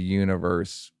and the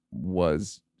universe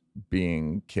was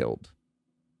being killed.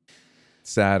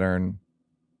 Saturn,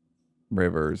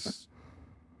 rivers,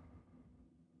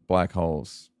 black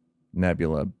holes,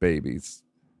 nebula, babies.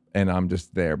 And I'm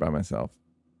just there by myself.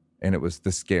 And it was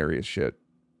the scariest shit.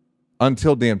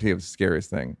 Until DMT, it was the scariest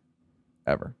thing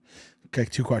ever. Okay,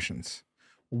 2 questions.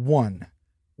 1,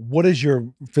 what is your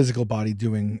physical body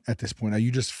doing at this point? Are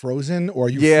you just frozen, or are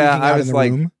you freaking out in the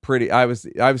room? I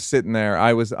was sitting there.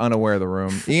 I was unaware of the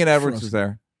room. Ian Edwards was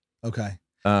there. Okay.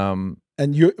 And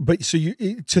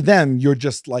to them, you're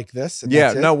just like this. And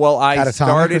yeah. No. Well, I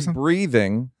started something?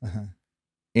 breathing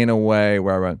in a way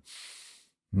where I went,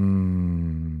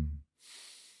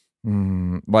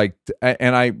 like,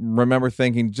 and I remember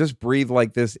thinking, just breathe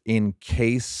like this in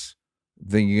case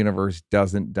the universe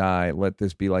doesn't die. Let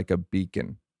this be like a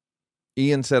beacon.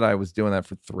 Ian said I was doing that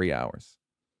for 3 hours.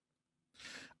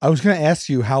 I was going to ask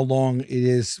you how long it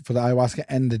is for the ayahuasca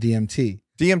and the DMT.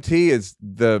 DMT is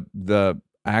the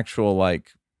actual,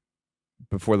 like,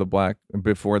 before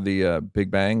the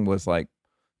Big Bang was like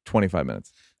 25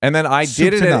 minutes. And then I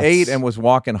did it at 8 and was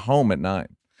walking home at 9.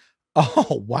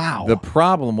 Oh, wow. The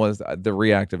problem was the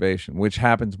reactivation, which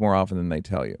happens more often than they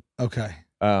tell you. Okay.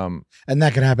 And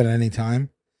that can happen at any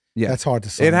time? Yeah. That's hard to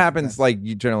say. It happens like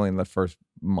you generally in the first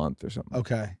month or something.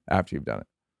 Okay. After you've done it.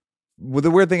 Well,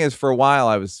 the weird thing is, for a while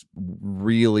I was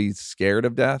really scared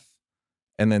of death,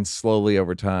 and then slowly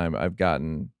over time I've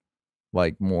gotten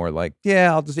like more like,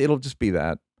 yeah, it'll just be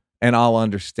that, and I'll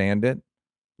understand it.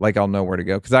 Like I'll know where to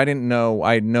go, because I had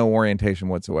no orientation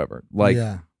whatsoever. Like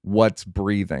what's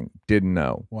breathing? Didn't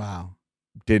know. Wow.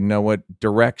 Didn't know what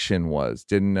direction was.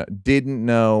 Didn't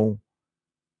know.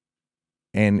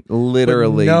 And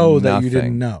literally know nothing. That you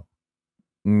didn't know.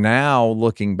 Now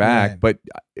looking back, but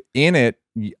in it,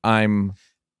 you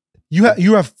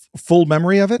have full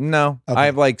memory of it? No, okay. I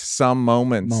have like some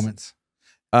moments.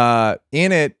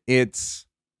 In it, it's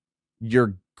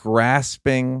you're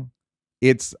grasping.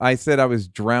 I said I was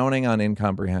drowning on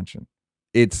incomprehension.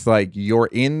 It's like you're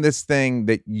in this thing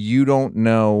that you don't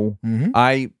know. Mm-hmm.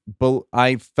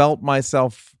 I felt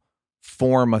myself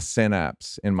form a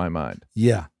synapse in my mind.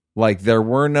 Yeah. Like there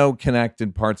were no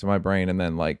connected parts of my brain, and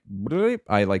then like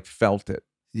I like felt it.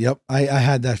 Yep, I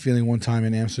had that feeling one time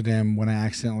in Amsterdam when I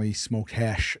accidentally smoked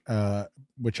hash,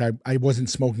 which I wasn't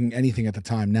smoking anything at the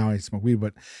time. Now I smoke weed,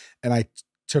 and I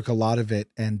took a lot of it,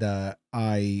 and it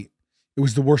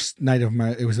was the worst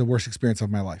it was the worst experience of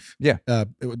my life. Yeah, I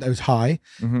was high,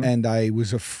 and I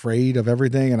was afraid of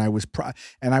everything, and I was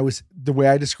the way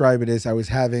I describe it is I was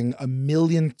having a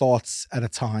million thoughts at a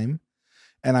time.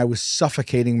 And I was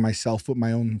suffocating myself with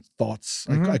my own thoughts.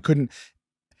 I couldn't,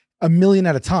 a million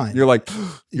at a time. You're like,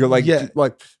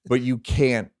 but you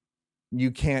can't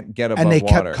get above water. And they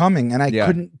kept coming, and I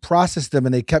couldn't process them,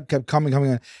 and they kept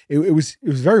coming. It was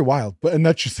very wild, and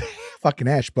that's just fucking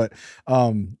ash. But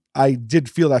I did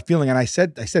feel that feeling, and I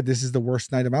said, this is the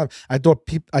worst night of my life. I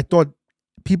thought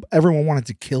everyone wanted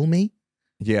to kill me.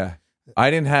 Yeah,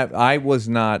 I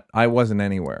wasn't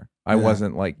anywhere. I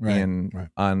wasn't like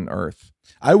on Earth.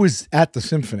 I was at the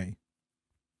symphony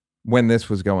when this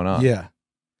was going on. Yeah.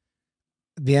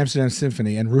 The Amsterdam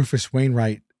Symphony, and Rufus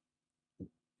Wainwright,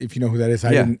 if you know who that is.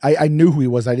 I knew who he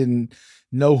was. I didn't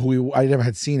know I never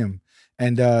had seen him.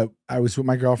 And I was with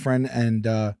my girlfriend,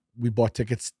 and we bought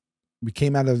tickets We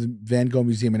came out of the Van Gogh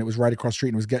Museum, and it was right across the street,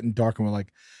 and it was getting dark, and we're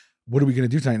like, what are we going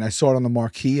to do tonight? And I saw it on the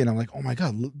marquee, and I'm like, oh my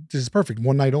God, look, this is perfect.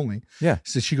 One night only. Yeah.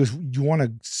 So she goes, you want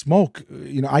to smoke?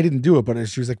 I didn't do it, but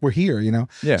she was like, we're here,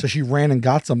 Yeah. So she ran and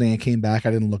got something and came back.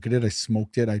 I didn't look at it. I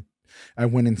smoked it. I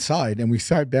went inside and we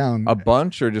sat down. A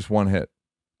bunch or just one hit?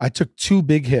 I took 2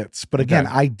 big hits, but again,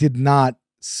 I did not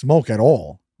smoke at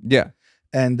all. Yeah.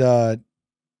 And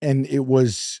it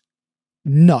was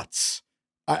nuts.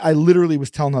 I literally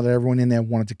was telling her that everyone in there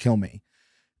wanted to kill me.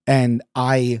 And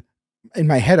in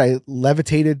my head, I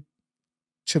levitated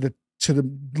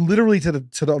literally to the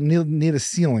near the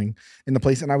ceiling in the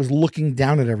place, and I was looking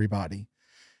down at everybody,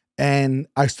 and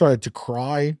I started to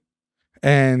cry,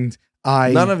 and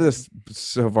none of this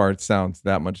so far sounds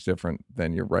that much different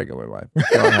than your regular life.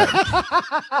 Go ahead.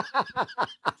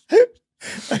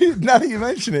 Now that you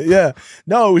mention it, yeah,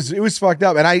 no, it was fucked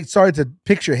up, and I started to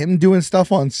picture him doing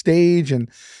stuff on stage, and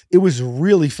it was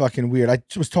really fucking weird. I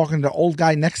was talking to the old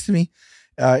guy next to me.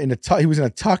 He was in a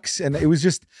tux, and it was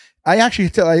just. I actually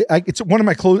tell. It's one of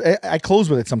my close. I close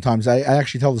with it sometimes. I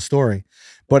actually tell the story,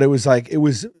 but it was like it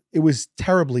was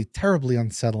terribly, terribly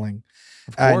unsettling.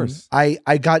 Of course, and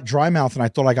I got dry mouth, and I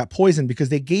thought I got poisoned because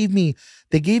they gave me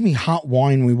hot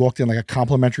wine when we walked in, like a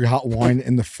complimentary hot wine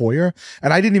in the foyer,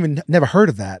 and I never heard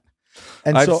of that.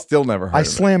 And I've still never heard. I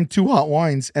slammed 2 hot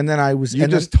wines, and then I was. You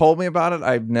just told me about it.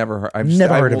 I've never heard. I've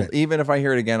never heard of it. Even if I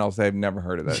hear it again, I'll say I've never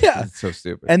heard of that. Yeah, it's so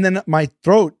stupid. And then my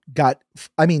throat got,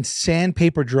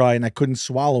 sandpaper dry, and I couldn't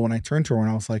swallow. And I turned to her, and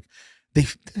I was like,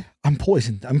 I'm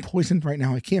poisoned. I'm poisoned right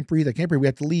now. I can't breathe. We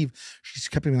have to leave. She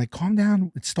kept being like, calm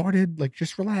down. It started. Like,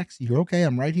 just relax. You're okay.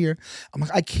 I'm right here. I'm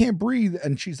like, I can't breathe.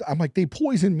 And I'm like, they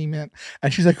poisoned me, man.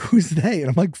 And she's like, who's they? And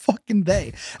I'm like, fucking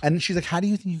they. And she's like, how do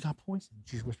you think you got poisoned?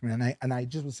 She's whispering. And I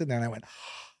just was sitting there, and I went,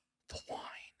 the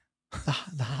wine,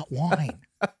 the hot wine.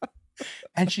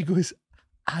 And she goes,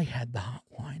 I had the hot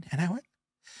wine. And I went,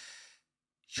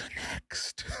 you're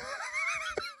next.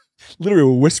 Literally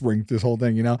we're whispering this whole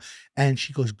thing, and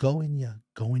she goes, go in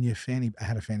your fanny. I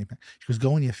had a fanny pack. She goes,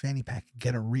 go in your fanny pack,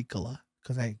 get a Ricola.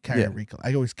 Cause I carry a Ricola.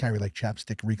 I always carry like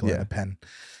chapstick, Ricola, and a pen.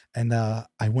 And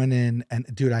I went in, and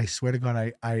dude, I swear to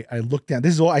God, I looked down.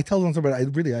 This is all I tell them, but I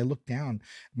looked down.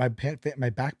 My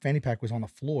back fanny pack was on the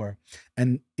floor,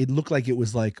 and it looked like it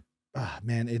was like,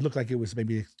 it looked like it was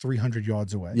maybe 300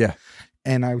 yards away. Yeah.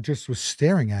 And I just was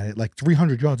staring at it like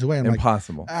 300 yards away. I'm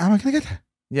impossible. Like, am I gonna get that?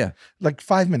 Yeah. Like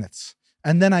 5 minutes.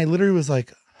 And then I literally was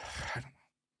like, I don't know.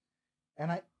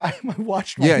 And I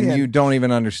watched my hand. Yeah, and you don't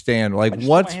even understand. Like,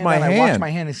 what's my hand? I watched my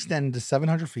hand extend to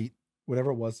 700 feet,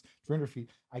 whatever it was, 300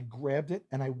 feet. I grabbed it,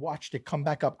 and I watched it come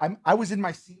back up. I was in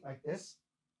my seat like this.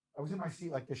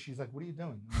 She's like, what are you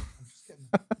doing? I'm just getting...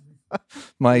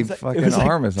 My fucking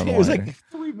arm is on the way. It was like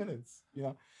 3 minutes,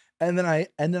 And then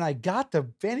I got the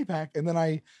fanny pack, and then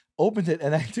I opened it,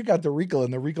 and I took out the Ricola,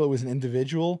 and the Ricola was an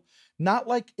individual. Not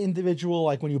like individual,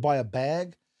 like when you buy a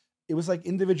bag. It was like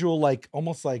individual, like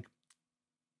almost like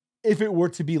if it were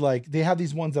to be like, they have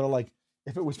these ones that are like,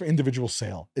 if it was for individual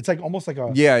sale, it's like almost like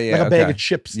a bag of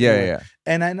chips. Yeah.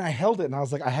 And then I held it, and I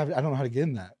was like, I don't know how to get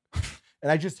in that.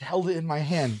 And I just held it in my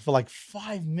hand for like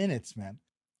 5 minutes, man.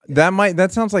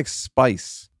 That sounds like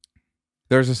spice.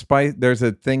 There's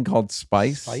a thing called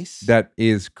spice that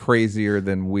is crazier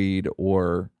than weed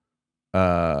or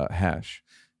hash.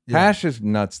 Yeah. Hash is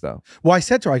nuts, though. Well, I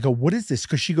said to her, I go, what is this?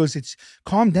 Because she goes, it's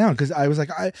calm down. Because I was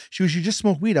like, she goes, you just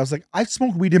smoke weed. I was like, I've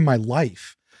smoked weed in my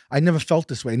life. I never felt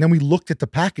this way. And then we looked at the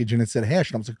package, and it said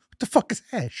hash. And I was like, what the fuck is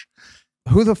hash?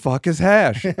 Who the fuck is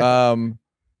hash? When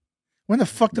the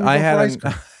fuck did we go for ice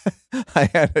cream?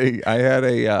 I had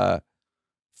a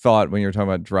thought when you were talking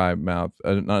about dry mouth,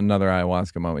 another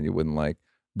ayahuasca moment you wouldn't like.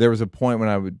 There was a point when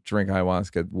I would drink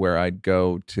ayahuasca where I'd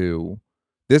go to...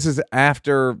 This is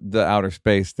after the outer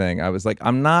space thing. I was like,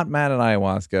 I'm not mad at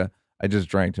ayahuasca. I just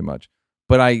drank too much.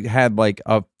 But I had like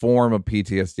a form of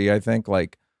PTSD, I think.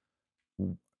 Like,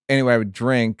 anyway, I would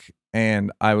drink,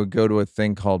 and I would go to a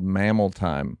thing called mammal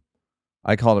time.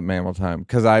 I called it mammal time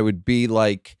because I would be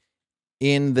like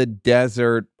in the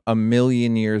desert a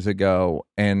million years ago,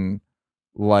 and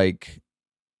like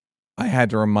I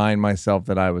had to remind myself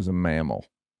that I was a mammal.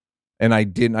 And I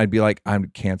didn't. I'd be like, I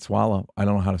can't swallow. I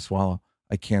don't know how to swallow.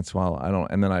 I can't swallow. I don't.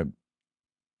 And then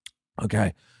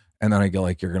okay. And then I go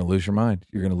like, you're going to lose your mind.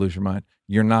 You're going to lose your mind.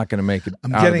 You're not going to make it.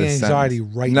 I'm getting anxiety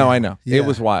sentence. right now. No, I know. Yeah. It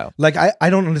was wild. Like, I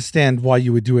don't understand why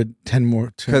you would do it 10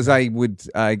 more. Because I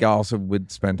also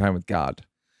would spend time with God.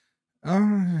 You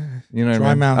know what I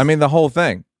mean? Mouth. I mean, the whole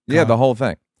thing. Yeah, the whole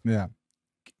thing. Yeah.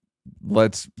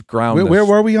 Let's ground Where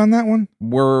were we on that one?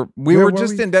 We were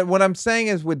just in death. What I'm saying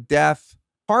is with death.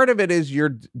 part of it is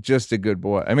you're just a good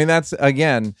boy. I mean, that's,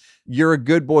 again, you're a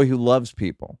good boy who loves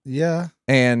people. Yeah.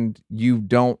 And you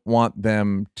don't want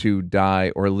them to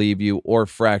die or leave you or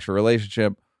fracture a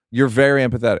relationship. You're very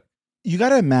empathetic. You got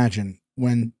to imagine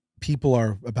when people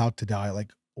are about to die,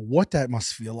 like what that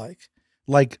must feel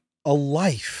like a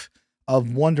life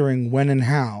of wondering when and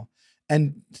how,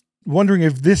 and wondering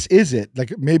if this is it.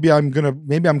 Like maybe I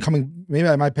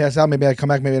might pass out. Maybe I come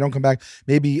back. Maybe I don't come back.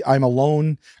 Maybe I'm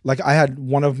alone. Like I had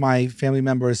one of my family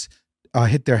members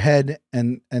hit their head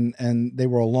and they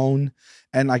were alone.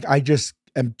 And like, I just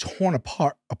am torn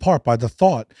apart by the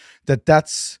thought that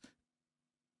that's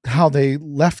how they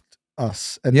left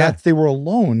us, and that they were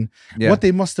alone. What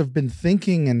they must have been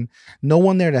thinking, and no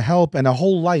one there to help, and a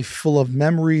whole life full of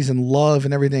memories and love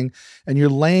and everything. And you're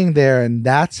laying there, and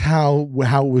that's how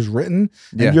it was written.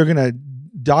 And you're gonna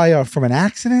die from an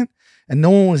accident, and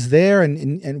no one was there,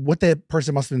 and what that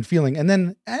person must have been feeling. And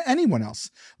then anyone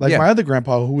else, like my other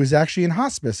grandpa, who was actually in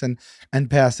hospice and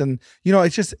passed. And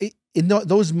it's just in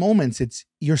those moments,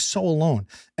 you're so alone.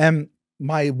 And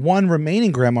my one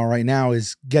remaining grandma right now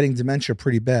is getting dementia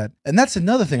pretty bad. And that's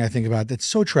another thing I think about that's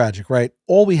so tragic, right?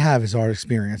 All we have is our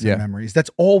experience and memories. That's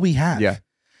all we have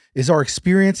is our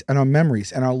experience and our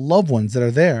memories and our loved ones that are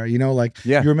there. You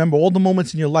remember all the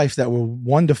moments in your life that were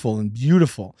wonderful and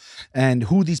beautiful, and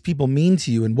who these people mean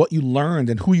to you and what you learned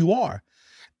and who you are.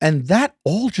 And that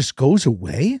all just goes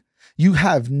away. You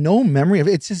have no memory of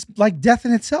it. It's just like death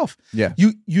in itself. Yeah.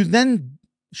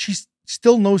 She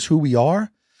still knows who we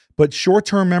are, but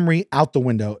short-term memory out the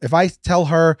window. If I tell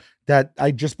her that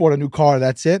I just bought a new car,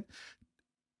 that's it.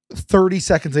 30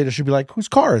 seconds later, she'll be like, whose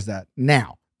car is that?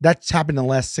 Now. That's happened in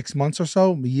the last 6 months or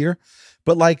so, a year.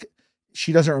 But like,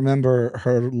 she doesn't remember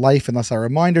her life unless I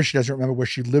remind her. She doesn't remember where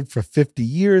she lived for 50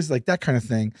 years, like that kind of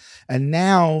thing. And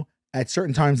now at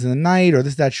certain times in the night or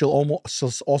that, she'll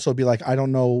almost also be like, I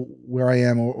don't know where I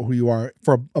am or who you are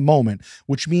for a moment,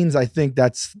 which means I think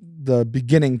that's the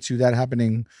beginning to that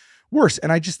happening worse.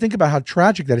 And I just think about how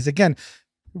tragic that is. Again,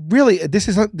 really, this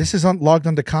isn't logged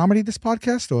onto comedy, this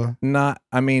podcast, or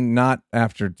not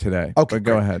after today. Okay, but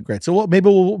go ahead. Great. So maybe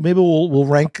we'll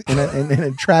rank in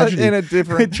a tragedy in a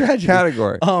different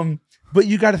category. But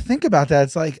you got to think about that.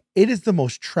 It's like, it is the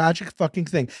most tragic fucking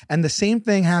thing. And the same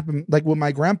thing happened like with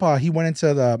my grandpa. He went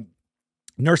into the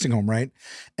nursing home, right?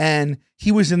 And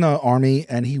he was in the army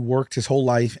and he worked his whole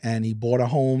life and he bought a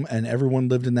home and everyone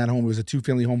lived in that home. It was a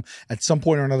 2-family home. At some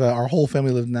point or another, our whole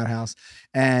family lived in that house.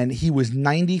 And he was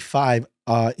 95.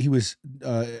 He was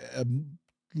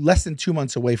less than 2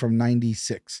 months away from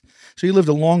 96. So he lived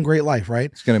a long, great life,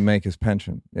 right? He's going to make his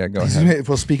pension. Yeah, go ahead.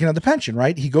 Well, speaking of the pension,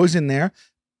 right? He goes in there.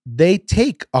 They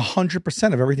take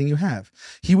 100% of everything you have.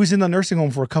 He was in the nursing home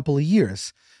for a couple of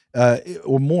years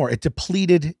or more. It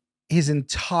depleted his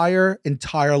entire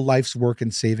life's work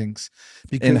and savings.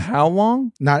 And how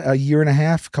long? Not a year and a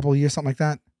half, a couple of years, something like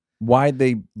that.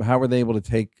 How were they able to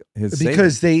take his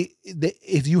because savings? they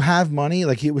if you have money,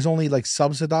 like it was only like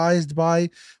subsidized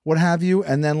by what have you,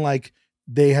 and then like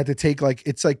they had to take like,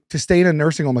 it's like to stay in a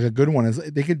nursing home, like a good one is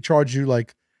they could charge you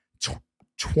like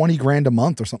 $20,000 a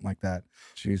month or something like that.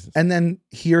 Jesus. And then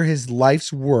here his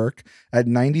life's work at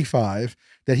 95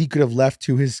 that he could have left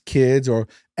to his kids or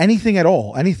anything at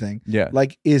all, anything,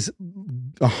 like is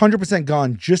 100%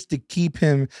 gone just to keep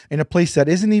him in a place that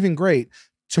isn't even great,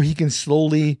 so he can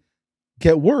slowly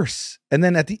get worse. And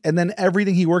then and then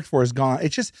everything he worked for is gone.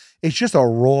 It's just a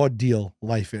raw deal.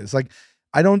 Life is like,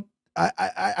 I don't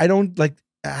like,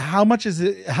 how much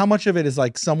of it is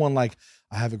like someone like,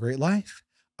 I have a great life.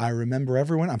 I remember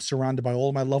everyone. I'm surrounded by all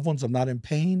of my loved ones. I'm not in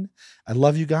pain. I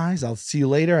love you guys. I'll see you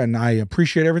later. And I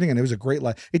appreciate everything. And it was a great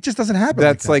life. It just doesn't happen.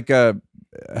 That's like a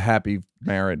happy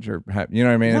marriage or you know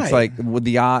what I mean? Right. It's like with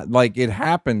the like it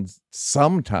happens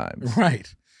sometimes.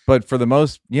 Right. But for the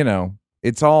most,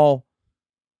 it's all,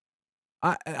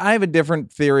 I have a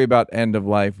different theory about end of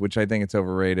life, which I think it's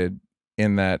overrated,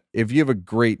 in that if you have a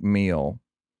great meal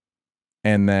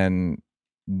and then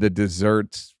the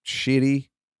dessert's shitty,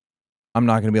 I'm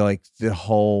not going to be like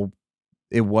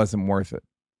it wasn't worth it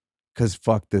because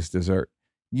fuck this dessert.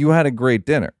 You had a great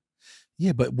dinner.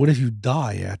 Yeah, but what if you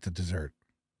die at the dessert?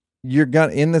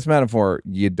 In this metaphor,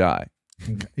 you die.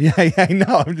 Yeah, I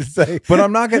know. I'm just saying. But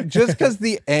I'm not going to, just because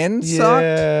the end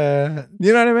sucked.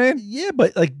 You know what I mean? Yeah,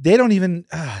 but like they don't even,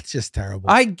 it's just terrible.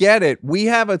 I get it. We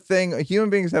have a thing, human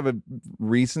beings have a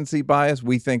recency bias.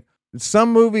 We think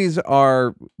some movies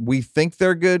we think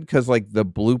they're good because like the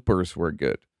bloopers were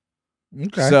good.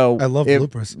 Okay. So I love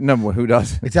bloopers. No, who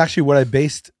doesn't? It's actually what I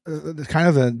based kind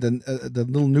of the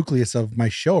little nucleus of my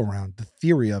show around the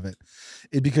theory of it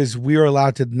is because we are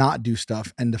allowed to not do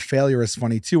stuff, and the failure is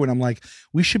funny too. And I'm like,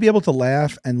 we should be able to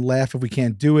laugh if we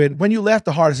can't do it. When you laugh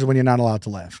the hardest is when you're not allowed to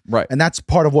laugh, right? And that's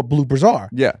part of what bloopers are.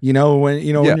 Yeah, when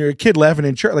you're a kid laughing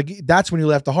in church, like that's when you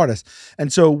laugh the hardest.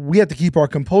 And so we have to keep our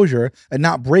composure and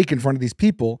not break in front of these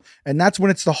people. And that's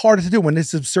when it's the hardest to do, when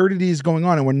this absurdity is going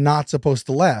on and we're not supposed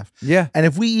to laugh. Yeah. And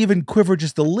if we even quiver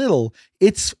just a little,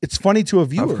 it's funny to a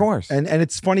viewer, of course, and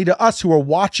it's funny to us who are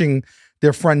watching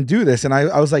their friend do this. And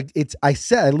I was like,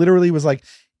 I literally was like,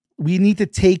 we need to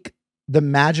take the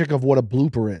magic of what a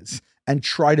blooper is and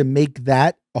try to make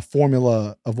that a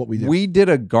formula of what we do. We did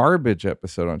a garbage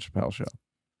episode on Chappelle's show.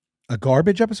 A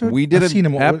garbage episode? We did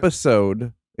an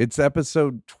episode. It's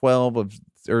episode 12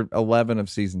 or 11 of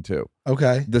season 2.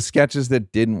 Okay. The sketches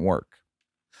that didn't work.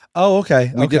 Oh,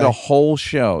 okay. We did a whole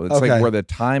show. It's like we're the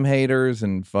time haters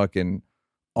and fucking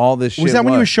all this shit. Was that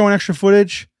when you were showing extra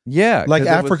footage? Yeah. Like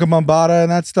Africa Mambata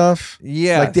and that stuff?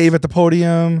 Yeah. Like Dave at the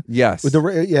podium? Yes. With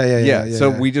the yeah. So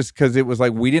we just, because it was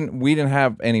like we didn't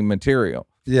have any material.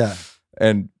 Yeah.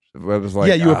 And I was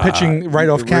like, you were pitching right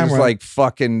off camera. It was like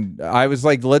fucking, I was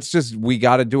like, we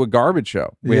got to do a garbage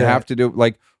show. We have to do,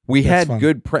 like, we had fun.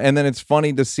 Good, and then it's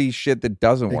funny to see shit that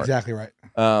doesn't work. Exactly right.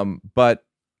 But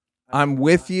I'm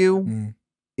with you.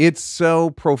 It's so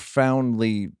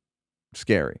profoundly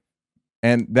scary.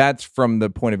 And that's from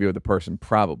the point of view of the person,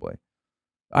 probably.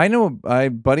 I know a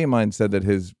buddy of mine said that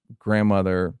his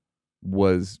grandmother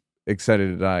was excited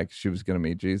to die because she was going to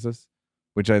meet Jesus,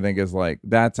 which I think is like,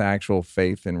 that's actual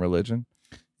faith in religion.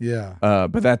 Yeah.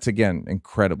 But that's, again,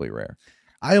 incredibly rare.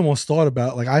 I almost thought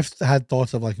about, like, I've had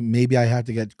thoughts of, like, maybe I have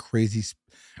to get crazy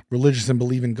religious and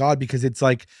believe in God, because it's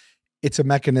like, it's a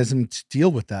mechanism to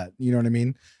deal with that. You know what I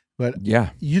mean? But yeah,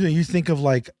 you think of,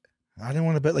 like, I don't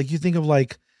want to bet, like, you think of,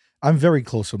 like, I'm very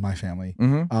close with my family.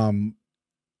 Mm-hmm.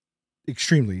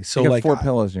 Extremely. So, you got like, 4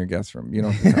 pillows in your guest room. You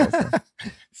don't have to tell us that.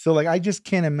 So, like, I just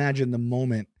can't imagine the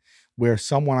moment where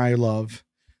someone I love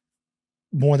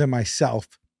more than myself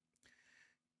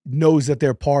knows that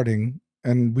they're parting,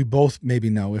 and we both maybe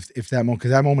know if that moment,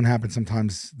 because that moment happens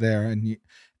sometimes there,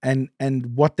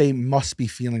 and what they must be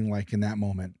feeling like in that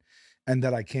moment, and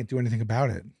that I can't do anything about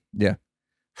it. Yeah.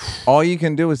 All you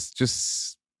can do is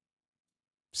just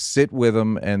sit with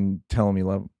them and tell them you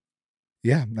love them.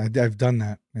 Yeah, I've done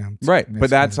that. Yeah, right. But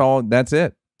that's all. That's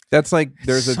it. That's like,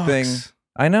 there's a thing.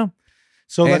 I know.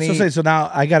 So let's just say, so now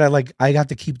I have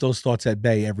to keep those thoughts at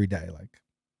bay every day. Like,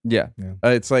 yeah.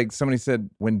 It's like somebody said,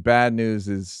 when bad news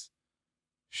is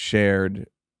shared,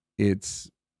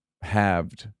 it's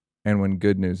halved. And when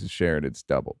good news is shared, it's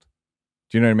doubled.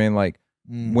 Do you know what I mean? Like,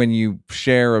 when you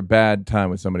share a bad time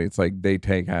with somebody, it's like they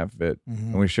take half of it.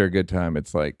 And we share a good time,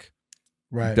 it's like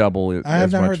double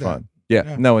as much fun.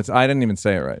 Yeah. No, I didn't even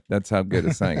say it right. That's how good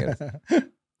at saying it.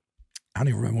 I don't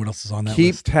even remember what else is on that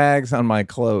Keep list. tags on my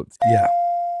clothes. Yeah.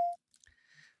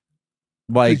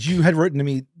 Like, because you had written to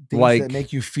me things that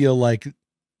make you feel like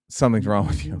something's wrong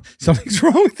with you. Something's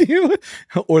wrong with you,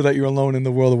 or that you're alone in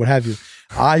the world, or what have you.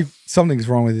 Something's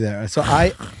wrong with you there. So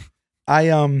I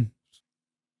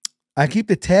keep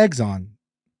the tags on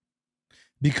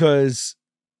because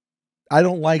I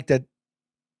don't like that.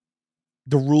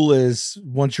 The rule is,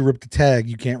 once you rip the tag,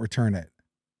 you can't return it.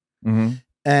 Mm-hmm.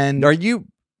 And are you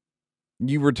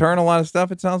return a lot of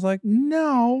stuff, it sounds like?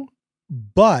 No,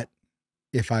 but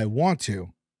if I want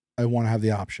to have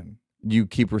the option. You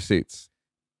keep receipts.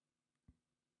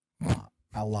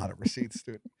 A lot of receipts,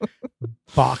 dude.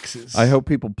 Boxes. I hope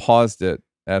people paused it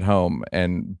at home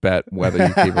and bet whether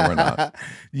you keep them or not.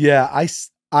 Yeah,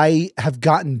 I have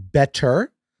gotten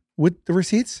better with the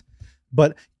receipts,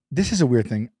 but this is a weird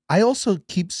thing. I also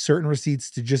keep certain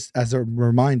receipts to just as a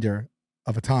reminder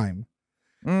of a time.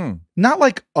 Not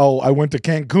like, oh, I went to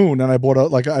Cancun and I bought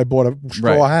a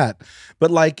straw hat,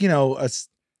 but like,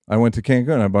 I went to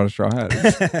Cancun and I bought a straw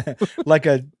hat. Like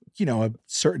a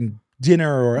certain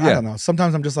dinner, or I don't know.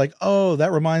 Sometimes I'm just like, oh,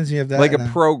 that reminds me of that. Like a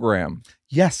program.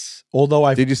 Yes.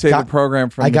 Although did you say the program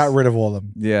from? I got rid of all of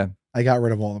them. Yeah. I got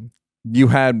rid of all of them. You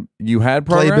had programs?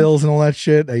 Playbills and all that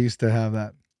shit. I used to have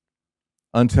that.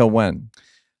 Until when?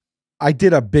 I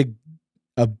did a big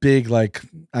like,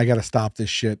 I got to stop this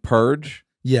shit. Purge?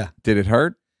 Yeah. Did it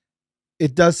hurt?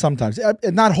 It does sometimes.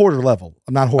 Not hoarder level.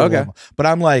 I'm not hoarder level. But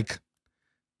I'm like,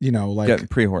 like getting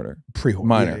pre-hoarder.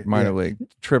 Minor league.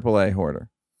 AAA hoarder.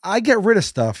 I get rid of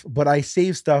stuff, but I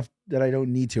save stuff that I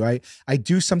don't need to. I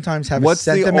do sometimes have a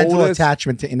sentimental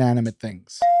attachment to inanimate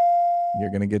things.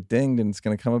 You're going to get dinged and it's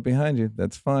going to come up behind you.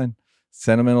 That's fine.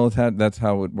 Sentimental attachment. That's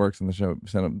how it works in the show.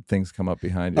 Things come up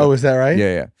behind you. Oh, is that right?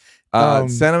 Yeah.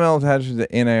 Sentimental attachment to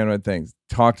inanimate things.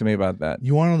 Talk to me about that.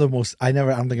 You want to know the most? I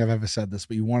don't think I've ever said this,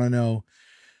 but you want to know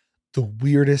the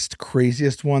weirdest,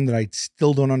 craziest one that I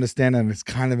still don't understand, and it's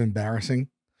kind of embarrassing.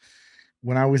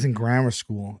 When I was in grammar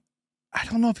school, I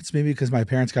don't know if it's maybe because my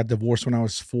parents got divorced when I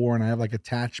was 4 and I have like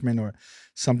attachment or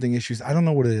something issues. I don't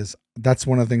know what it is. That's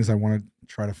one of the things I want to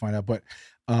try to find out, but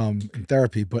in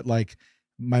therapy. But like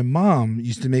my mom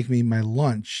used to make me my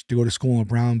lunch to go to school in a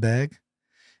brown bag,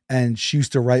 and she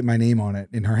used to write my name on it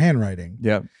in her handwriting.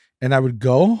 Yeah. And I would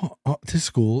go to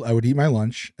school, I would eat my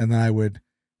lunch, and then I would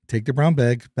take the brown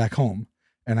bag back home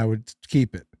and I would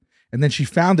keep it. And then she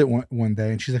found it one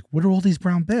day and she's like, what are all these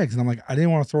brown bags? And I'm like, I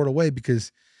didn't want to throw it away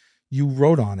because you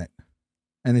wrote on it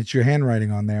and it's your handwriting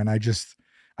on there. And I just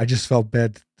felt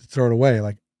bad to throw it away.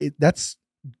 Like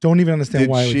don't even understand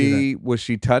why I would do that. Was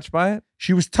she touched by it?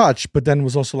 She was touched, but then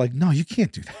was also like, no, you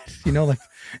can't do that. You know, like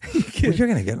you're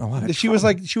going to get in a lot of She was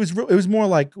like, it was more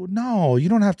like, no, you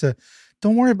don't have to.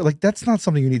 Don't worry about, like, that's not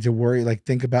something you need to worry, like,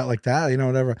 think about like that, you know,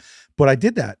 whatever. But I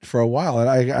did that for a while,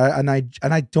 and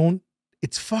I don't.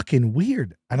 It's fucking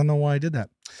weird. I don't know why I did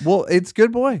that. Well, it's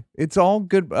good boy. It's all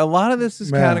good. A lot of this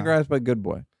is categorized by good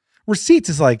boy. Receipts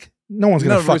is like no one's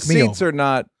gonna fuck me over. Receipts are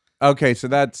not okay. So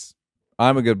that's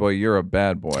I'm a good boy. You're a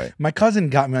bad boy. My cousin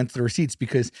got me onto the receipts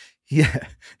because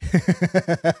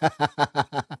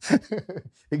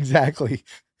exactly.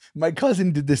 My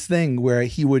cousin did this thing where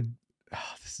he would.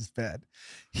 Oh, this is bad.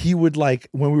 He would like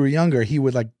when we were younger. He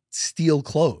would like steal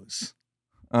clothes.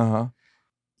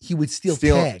 He would steal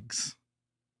tags.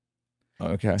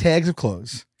 Okay. Tags of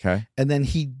clothes. Okay. And then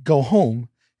he'd go home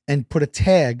and put a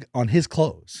tag on his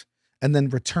clothes and then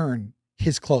return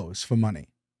his clothes for money.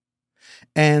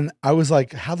 And I was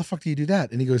like, how the fuck do you do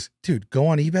that? And he goes, dude, go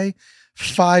on eBay,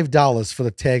 $5 for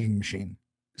the tagging machine.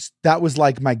 That was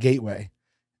like my gateway.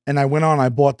 And I went on, I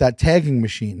bought that tagging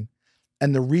machine.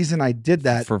 And the reason I did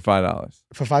that for $5,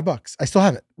 for $5, I still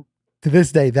have it to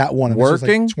this day. That one working, this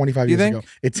was like 25 years ago.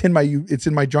 It's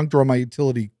in my junk drawer, my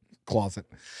utility closet,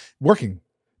 working,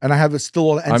 and I have it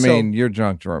still. And I mean, your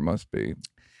junk drawer must be.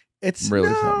 It's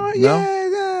really something.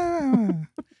 Yeah.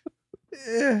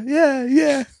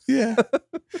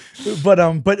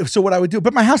 But so what I would do?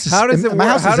 But my house is how does it work? My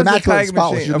house is immaculate tag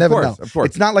spotless. machine? You never know. Of course.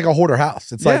 It's not like a hoarder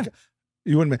house. It's like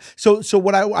you wouldn't. So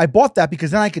what I bought that because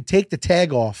then I could take the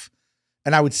tag off,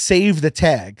 and I would save the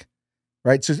tag,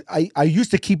 right? So I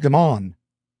used to keep them on,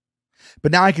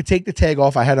 but now I could take the tag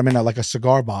off. I had them in like a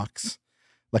cigar box,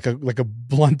 like a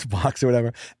blunt box or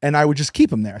whatever, and I would just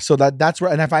keep them there. So that's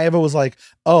where. And if I ever was like,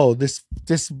 oh, this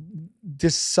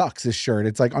sucks, this shirt,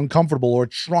 it's like uncomfortable, or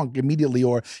it shrunk immediately,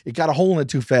 or it got a hole in it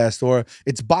too fast, or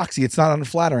it's boxy, it's not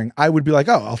unflattering, I would be like,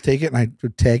 oh, I'll take it, and I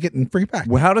would tag it and bring it back.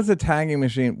 Well, how does the tagging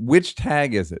machine? Which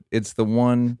tag is it? It's the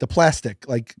one, the plastic,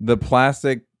 like the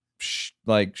plastic,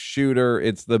 like shooter.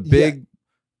 It's the big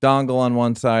dongle on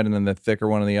one side and then the thicker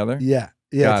one on the other. Yeah.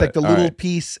 It's like the little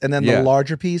piece and then the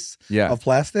larger piece of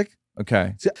plastic.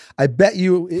 Okay. So I bet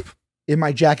you in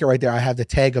my jacket right there, I have the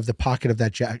tag of the pocket of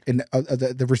that jacket and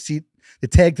the receipt, the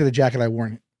tag to the jacket I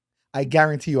wore. I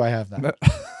guarantee you I have that.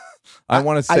 I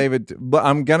want to save it, but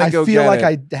I'm going to go get it. I feel like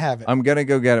I have it. I'm going to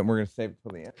go get it. And we're going to save it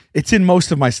till the end. It's in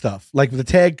most of my stuff. Like the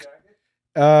tag,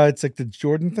 it's like the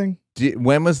Jordan thing.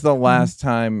 When was the last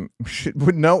time?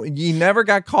 No, you never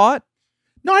got caught?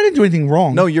 No, I didn't do anything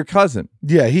wrong. No, your cousin.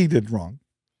 Yeah, he did wrong.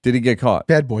 Did he get caught?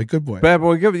 Bad boy, good boy. Bad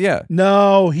boy, good. Yeah.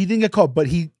 No, he didn't get caught, but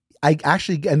I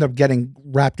actually ended up getting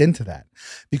wrapped into that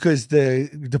because the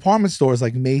department stores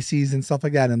like Macy's and stuff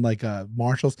like that and like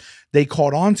Marshall's, they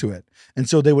caught on to it. And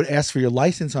so they would ask for your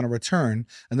license on a return.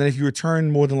 And then if you return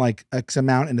more than like X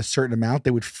amount in a certain amount,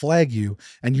 they would flag you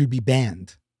and you'd be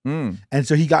banned. And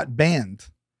so he got banned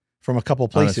from a couple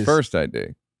of places. On his first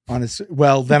ID.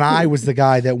 Then I was the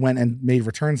guy that went and made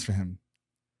returns for him.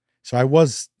 So I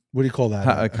was, what do you call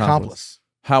that? Accomplice.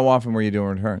 How often were you doing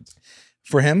returns?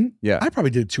 For him? Yeah. I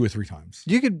probably did 2 or 3 times.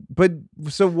 You could, but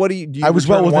so what do you I was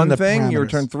well within one the thing? parameters. You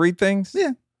return 3 things?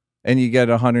 Yeah. And you get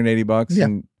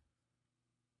 $180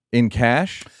 in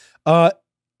cash?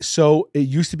 So it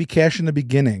used to be cash in the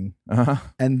beginning,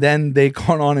 and then they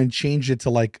caught on and changed it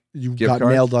to like you gift got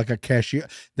cards? mailed like a cashier.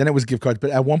 Then it was gift cards, but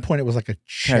at one point it was like a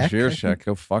check. Cashier's check.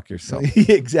 Go fuck yourself.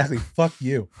 Yeah, exactly. Fuck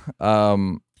you.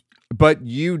 But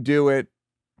you do it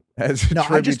as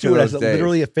a I just do it as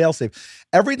literally a failsafe.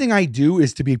 Everything I do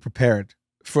is to be prepared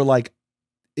for like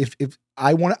if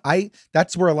I want to.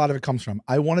 That's where a lot of it comes from.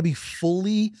 I want to be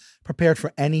fully prepared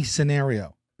for any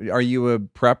scenario. Are you a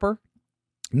prepper?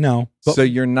 No. But so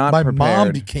you're not my prepared.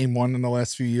 mom became one in the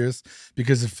last few years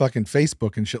because of fucking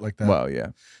Facebook and shit like that. Well,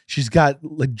 yeah. She's got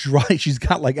like she's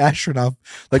got like astronaut,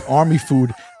 like army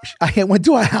food. I went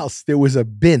to a house. There was a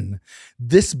bin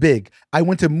this big. I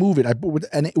went to move it.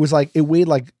 And it was like, it weighed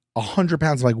like 100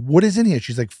 pounds. I'm like, what is in here?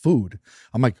 She's like, food.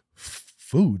 I'm like,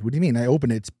 food? What do you mean? I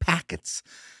open it. It's packets.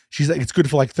 She's like, it's good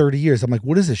for like 30 years. I'm like,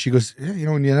 what is this? She goes, yeah, you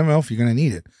never know if you're going to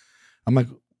need it. I'm like,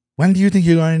 when do you think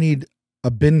you're going to need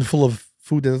a bin full of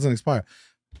food that doesn't expire?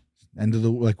 End of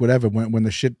the, like, whatever. When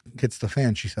the shit hits the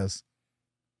fan, she says.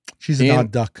 She's an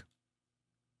odd duck.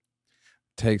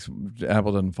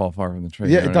 Apple doesn't fall far from the tree.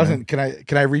 Yeah, it doesn't. Can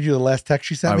I read you the last text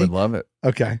she sent me? I would love it.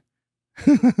 Okay.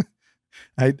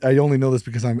 I only know this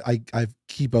because I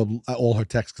keep all her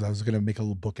texts because I was going to make a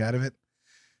little book out of it.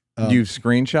 You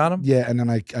screenshot them? Yeah, and then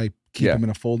I keep them in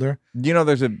a folder. You know,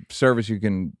 there's a service you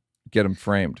can get them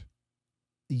framed.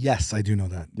 Yes, I do know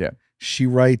that. Yeah. She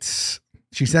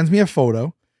sends me a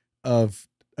photo of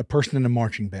a person in a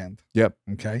marching band. Yep.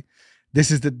 Okay. This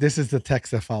is the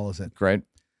text that follows it. Great.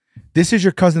 This is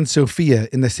your cousin Sophia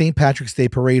in the St. Patrick's Day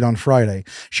parade on Friday.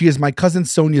 She is my cousin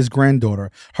Sonia's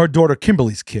granddaughter, her daughter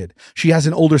Kimberly's kid. She has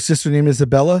an older sister named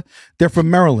Isabella. They're from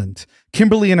Maryland.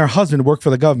 Kimberly and her husband work for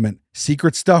the government.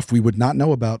 Secret stuff we would not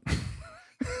know about.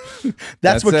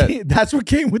 That's what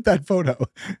came with that photo.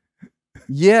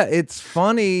 Yeah, it's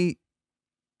funny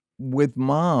with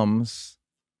moms.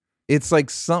 It's like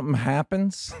something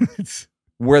happens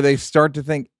where they start to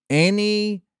think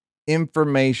any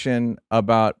information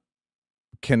about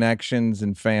connections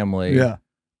and family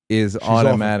is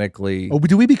automatically awful. Oh,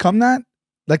 do we become that?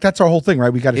 Like, that's our whole thing,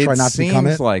 right? We got to try not to become it.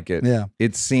 It seems like it. Yeah.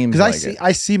 It seems like it.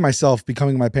 I see myself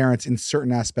becoming my parents in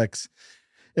certain aspects,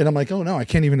 and I'm like, oh no, I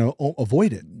can't even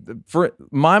avoid it. For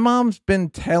my mom's been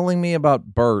telling me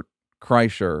about Bert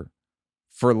Kreischer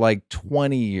for like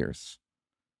 20 years.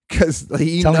 Because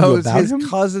he knows his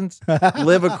cousins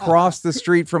live across the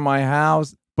street from my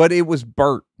house, but it was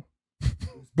Bert.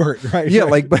 Bert, right? Yeah,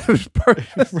 right. but it was Bert.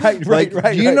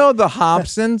 right. Do you know the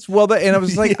Hobsons? Well, and I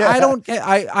was like, I don't get.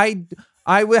 I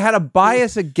had a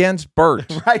bias against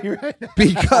Bert, right,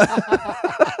 because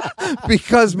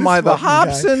the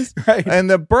Hobsons and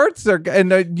the Berts are,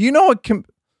 and you know what?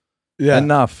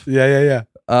 Enough. Yeah.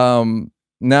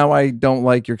 Now I don't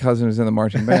like your cousin who's in the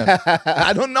marching band.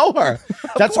 I don't know her.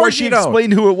 That's why she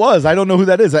explained who it was. I don't know who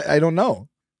that is. I don't know.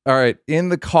 All right. In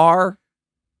the car,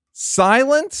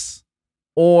 silence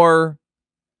or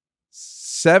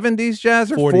 70s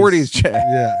jazz or 40s jazz?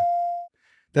 Yeah.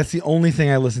 That's the only thing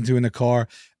I listen to in the car.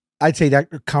 I'd say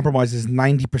that compromises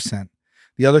 90%.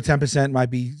 The other 10%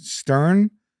 might be Stern,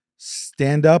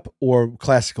 stand-up, or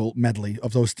classical medley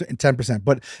of those 10%.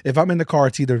 But if I'm in the car,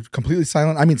 it's either completely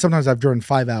silent. I mean, sometimes I've driven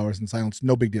 5 hours in silence.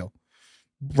 No big deal.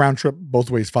 Round trip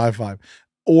both ways, 5-5.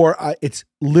 Or it's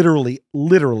literally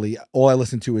all I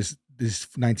listen to is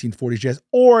 1940s jazz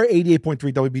or 88.3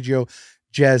 WBGO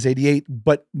Jazz 88,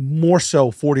 but more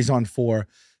so 40s on 4.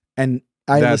 And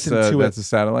listen to it. That's a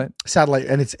satellite? Satellite.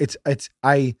 And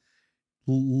I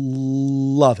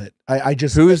love it. I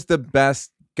just. Who's the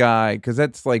best guy? Because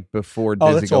that's like before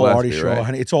Dizzy that's all Artie Shaw, right?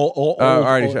 honey. It's all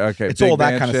Artie Shaw. Okay, it's all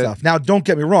that kind of stuff. Now, don't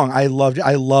get me wrong. I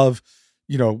love,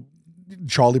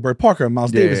 Charlie Bird Parker and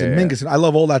Miles Davis and Mingus, and I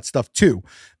love all that stuff too.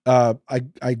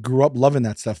 I grew up loving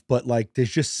that stuff, but like,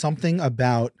 there's just something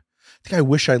about. I think I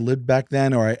wish I lived back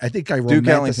then, or I think I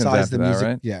romanticized the music.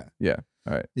 Right? Yeah.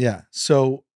 All right. Yeah.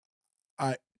 So,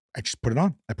 I just put it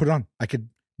on. I put it on. I could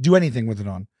do anything with it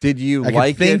on. Did you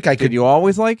like it? Did you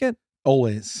always like it?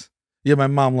 Always. Yeah, my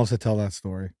mom loves to tell that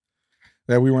story.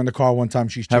 That we were in the car one time.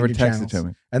 She's changing channels. To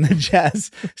me. And the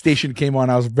jazz station came on.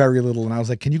 I was very little, and I was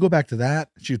like, "Can you go back to that?"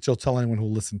 She'll tell anyone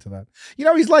who'll listen to that.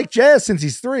 He's liked jazz since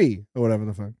he's 3 or whatever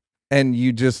the fuck. And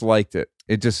you just liked it.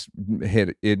 It just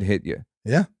hit you.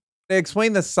 Yeah.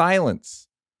 Explain the silence.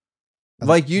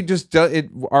 Like, you just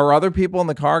are other people in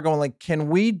the car going like, "Can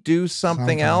we do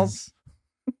something else?"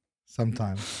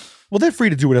 Sometimes. Well, they're free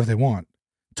to do whatever they want.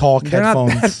 Talk, they're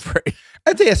headphones. Not that free.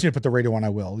 If they ask me to put the radio on, I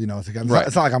will. It's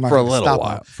not like I'm not for a going to little stop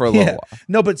while. it. For a little while.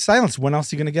 No, but silence. When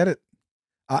else are you going to get it?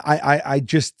 I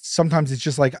just sometimes it's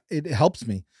just like it helps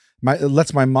me. It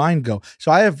lets my mind go.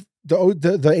 So I have the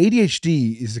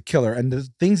ADHD is a killer, and the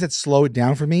things that slow it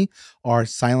down for me are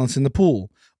silence in the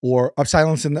pool, or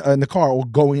silence in the car, or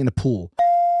going in a pool.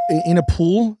 In a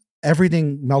pool,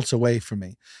 everything melts away from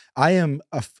me. I am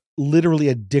literally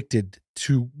addicted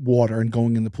to water and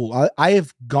going in the pool. I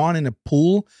have gone in a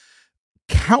pool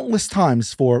countless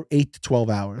times for 8 to 12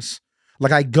 hours.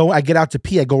 Like, I get out to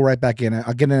pee, I go right back in.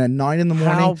 I'll get in at 9 in the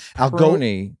morning. How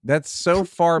pruny? That's so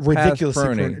far past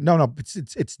pruning. No,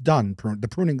 it's done. The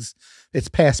pruning's, it's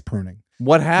past pruning.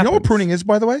 What happens? You know what pruning is,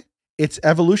 by the way? It's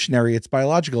evolutionary. It's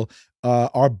biological.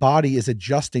 Our body is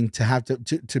adjusting to have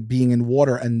to being in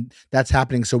water, and that's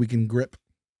happening so we can grip.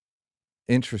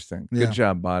 Interesting. Yeah. Good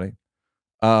job, Body.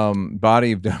 Body,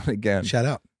 you've done it again. Shout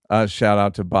out. Shout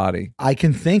out to Body. I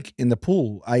can think in the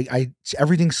pool.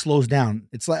 Everything slows down.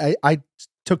 It's like I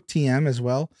took TM as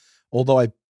well. Although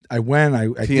I went. I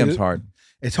TM's hard.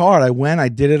 It's hard. I went. I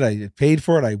did it. I paid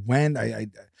for it. I went.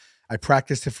 I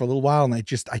practiced it for a little while, and I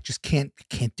just can't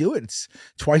do it. It's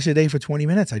twice a day for 20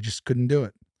 minutes. I just couldn't do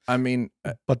it. I mean,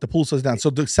 but the pool slows down. So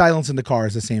the silence in the car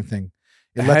is the same thing.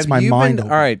 It lets my mind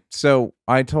open. All right. So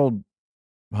I told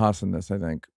Hassan this, I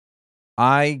think.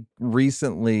 I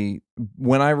recently,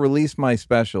 when I release my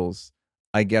specials,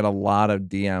 I get a lot of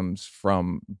DMs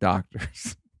from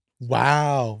doctors.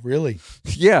 Wow. Really?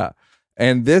 Yeah.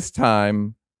 And this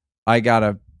time I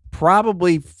got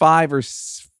probably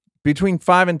between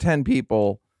 5 and 10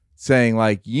 people saying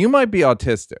like, you might be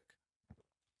autistic.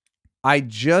 I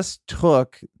just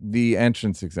took the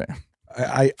entrance exam.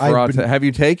 Have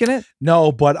you taken it?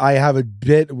 No, but I have a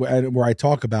bit where I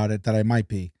talk about it that I might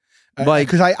be. Like,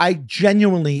 because I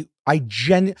genuinely,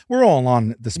 we're all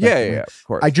on the spectrum. Yeah, of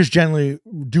course. I just genuinely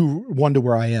do wonder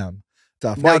where I am.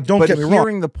 Stuff. Now, Like, don't get me wrong.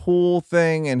 Hearing the pool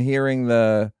thing and hearing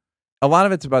a lot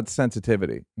of it's about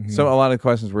sensitivity. Mm-hmm. So a lot of the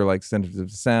questions were like sensitive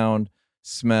to sound,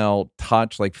 smell,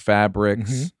 touch, like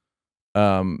fabrics.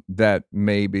 That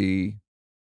maybe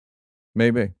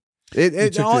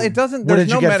it doesn't. What did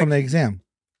you get from the exam?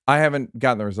 I haven't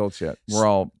gotten the results yet.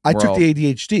 I took the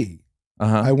ADHD.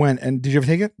 I went, and did you ever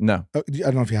take it? No. I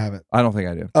don't know if you have it. I don't think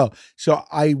I do. Oh, so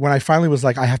when I finally was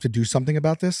like, I have to do something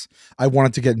about this, I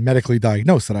wanted to get medically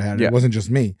diagnosed that I had it. Yeah. It wasn't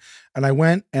just me. And I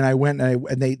went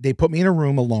and they put me in a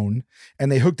room alone,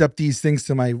 and they hooked up these things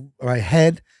to my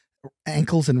head,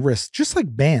 ankles, and wrists, just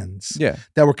like bands. Yeah.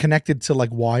 That were connected to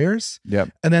like wires. Yep.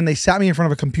 And then they sat me in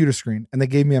front of a computer screen, and they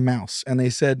gave me a mouse, and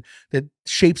they said that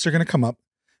shapes are going to come up.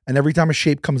 And every time a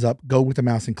shape comes up, go with the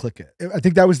mouse and click it. I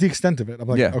think that was the extent of it. I'm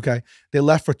like, okay. They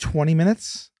left for 20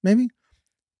 minutes, maybe.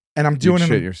 And I'm doing it.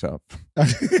 Shit yourself.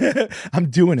 I'm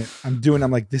doing it.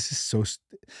 I'm like, this is so.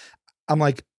 I'm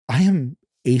like, I am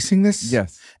acing this.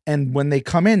 Yes. And when they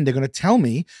come in, they're going to tell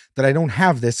me that I don't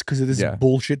have this because of this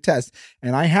bullshit test.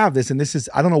 And I have this. And this is,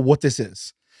 I don't know what this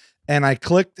is. And I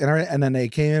clicked and then they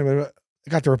came in. I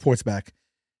got the reports back.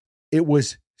 It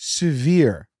was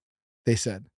severe, they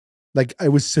said. Like, it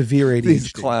was severe ADHD.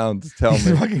 These clowns tell me.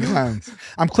 These fucking clowns.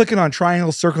 I'm clicking on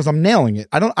triangles, circles. I'm nailing it.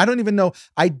 I don't even know.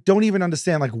 I don't even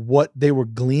understand like what they were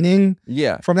gleaning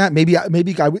from that. Maybe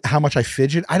how much I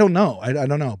fidget. I don't know. I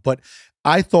don't know. But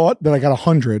I thought that I got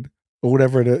 100 or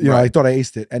whatever. I thought I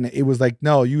aced it. And it was like,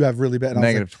 no, you have really bad.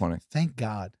 Negative like, 20. Thank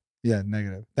God. Yeah,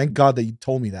 negative. Thank God that you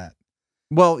told me that.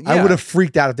 Well, yeah. I would have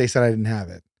freaked out if they said I didn't have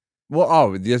it.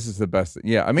 Well, this is the best.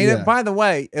 Yeah. I mean, by the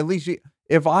way, at least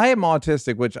if I am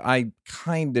autistic, which I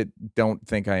kind of don't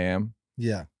think I am.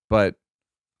 Yeah. But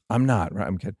I'm not, right?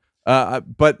 I'm kidding.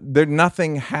 But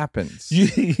nothing happens.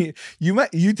 You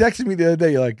texted me the other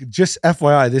day, you're like, just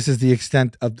FYI, this is the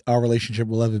extent of our relationship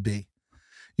will ever be.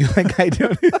 You like, I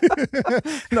don't.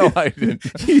 No, I didn't.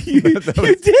 You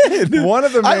did. One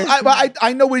of them.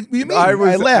 I know what you mean. I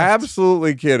was laughed.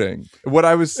 absolutely kidding. What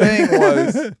I was saying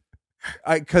was,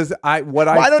 I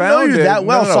don't know you that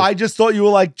well, so I just thought you were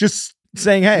like just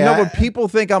saying, hey. No, but people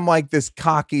think I'm like this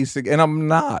cocky, and I'm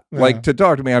not. Yeah. Like, to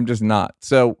talk to me, I'm just not.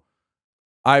 So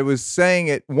I was saying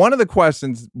it. One of the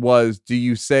questions was, do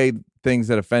you say things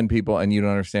that offend people and you don't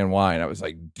understand why? And I was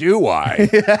like, do I?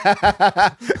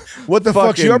 What the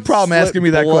fuck's your problem asking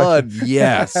me that question?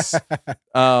 Yes.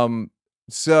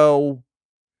 So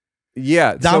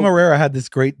yeah. Don Herrera had this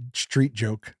great street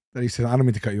joke that he said. I don't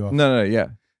mean to cut you off. No, yeah.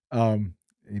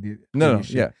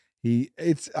 Yeah.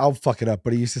 I'll fuck it up,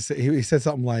 but he used to say, he said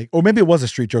something like, or maybe it was a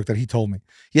street joke that he told me.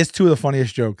 He has two of the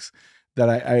funniest jokes that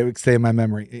I would stay in my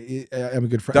memory. I'm a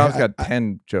good friend. Don's got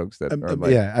 10 jokes that are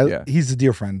like, he's a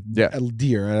dear friend. Yeah. A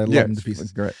dear. I love him to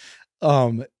pieces. Great.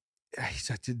 The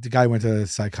guy went to a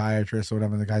psychiatrist or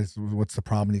whatever. And the guy said, what's the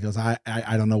problem? And he goes, I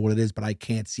don't know what it is, but I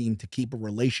can't seem to keep a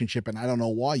relationship. And I don't know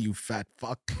why, you fat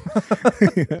fuck.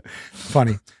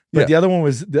 Funny. But the other one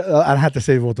was, I had to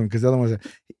say both of them because the other one was,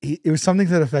 it was something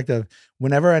to the effect of,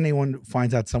 whenever anyone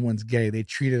finds out someone's gay, they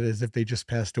treat it as if they just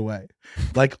passed away.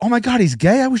 Like, oh my God, he's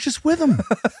gay. I was just with him.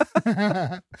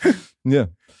 Yeah.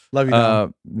 Love you,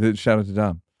 Dom. Shout out to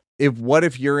Dom. What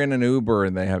if you're in an Uber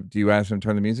and do you ask them to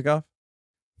turn the music off?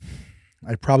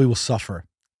 I probably will suffer.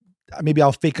 Maybe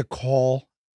I'll fake a call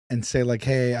and say like,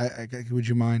 hey, would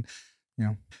you mind?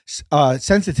 You know,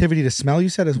 sensitivity to smell, you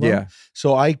said as well. Yeah.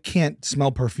 So I can't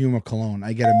smell perfume or cologne.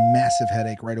 I get a massive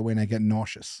headache right away and I get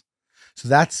nauseous. So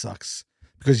that sucks.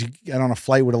 because you get on a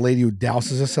flight with a lady who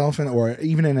douses herself in, or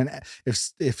even in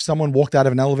if someone walked out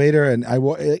of an elevator and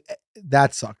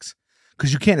that sucks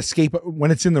because you can't escape when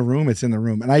it's in the room. It's in the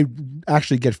room, and I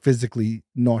actually get physically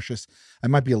nauseous. I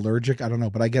might be allergic, I don't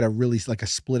know, but I get a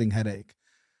splitting headache.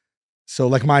 So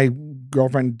like my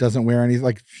girlfriend doesn't wear any,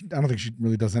 like I don't think she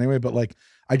really does anyway, but like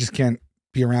I just can't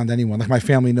be around anyone. Like my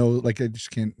family knows, like I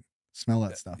just can't smell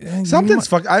that stuff. Something's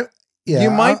fuck. Yeah,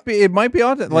 it might be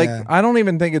odd. Like, yeah. I don't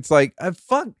even think it's like,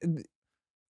 if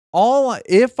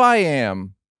I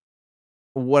am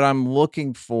what I'm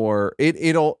looking for,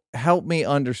 it'll help me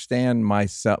understand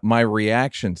myself, my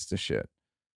reactions to shit.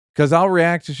 Cause I'll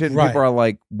react to shit and people are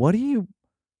like,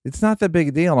 it's not that big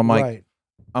a deal.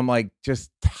 I'm like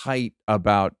just tight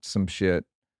about some shit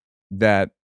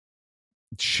that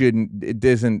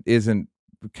isn't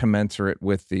commensurate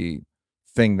with the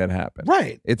thing that happened.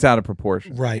 Right. It's out of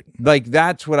proportion. Right. Like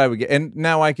that's what I would get. And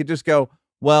now I could just go,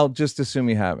 well, just assume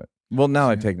you haven't. Well, now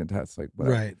I've taken the test. Like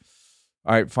whatever. Right.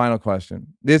 All right. Final question.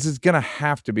 This is going to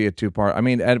have to be a 2-part. I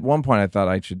mean, at one point I thought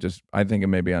I think it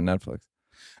may be on Netflix.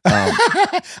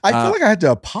 I feel like I had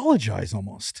to apologize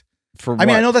almost. For I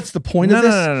mean, I know that's the point of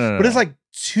this, but it's like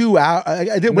 2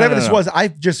 hours. Whatever this was, I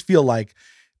just feel like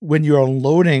when you're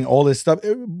unloading all this stuff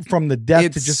from the depth,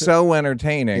 it's to just so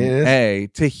entertaining.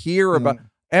 To hear about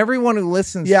everyone who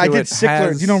listens. Yeah, to I did it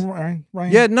Sickler. Do you know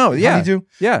Ryan? Yeah, no, yeah, Honeydew?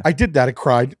 Yeah. I did that. I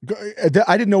cried.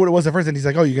 I didn't know what it was at first, and he's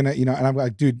like, "Oh, you're gonna," and I'm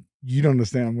like, "Dude, you don't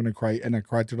understand. I'm gonna cry," and I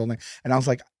cried through the whole thing. And I was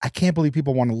like, "I can't believe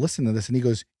people want to listen to this." And he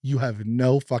goes, "You have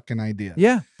no fucking idea."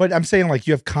 Yeah, but I'm saying like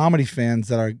you have comedy fans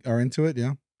that are into it.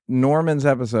 Yeah. Norman's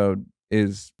episode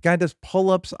is guy does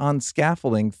pull-ups on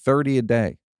scaffolding 30 a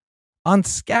day. On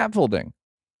scaffolding.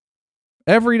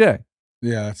 Every day.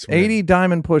 Yeah, that's 80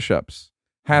 diamond push-ups.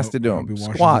 Has to do them.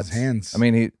 Squats. His hands. I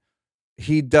mean,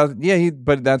 he does. Yeah,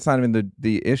 but that's not even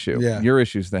the issue. Yeah. Your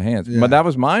issue is the hands. Yeah. But that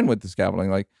was mine with the scaffolding.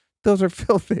 Like those are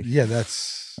filthy. Yeah,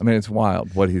 that's. I mean, it's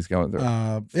wild what he's going through.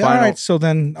 All right. So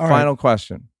then, final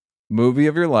question: movie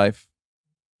of your life,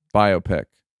 biopic.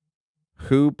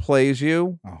 Who plays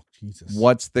you? Oh Jesus!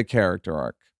 What's the character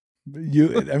arc? I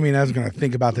mean, I was going to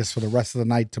think about this for the rest of the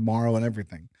night, tomorrow, and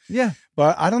everything. Yeah,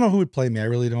 but I don't know who would play me. I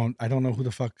really don't. I don't know who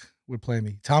the fuck would play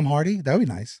me. Tom Hardy? That would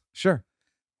be nice. Sure,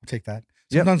 I'll take that.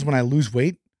 Sometimes when I lose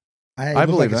weight, I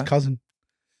look like his cousin.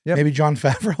 Yep. Maybe Jon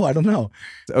Favreau. I don't know.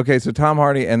 Okay, so Tom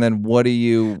Hardy, and then what do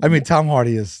you? I mean, Tom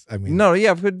Hardy is. I mean, no,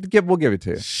 yeah, we'll give it to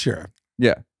you. Sure.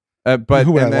 Yeah, but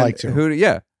who would I like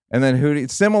to? And then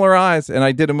similar eyes, and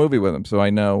I did a movie with him, so I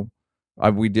know.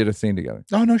 We did a scene together.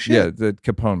 Oh no shit! Yeah, the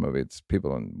Capone movie. It's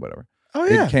people and whatever. Oh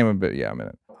yeah, it came a bit. Yeah, a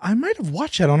minute. I might have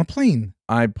watched that on a plane.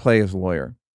 I play his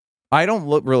lawyer. I don't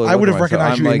look really. I would have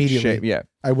recognized you immediately. Yeah,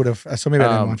 I would have. So maybe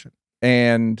I didn't watch it.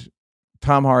 And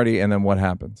Tom Hardy, and then what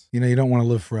happens? You know, you don't want to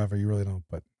live forever. You really don't.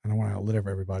 But I don't want to outlive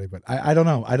everybody. But I don't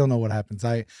know. I don't know what happens.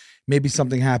 Maybe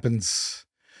something happens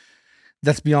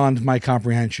that's beyond my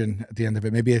comprehension at the end of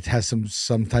it. Maybe it has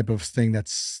some type of thing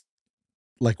that's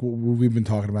like what we've been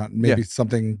talking about. Maybe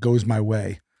something goes my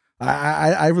way.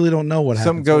 I really don't know what happens.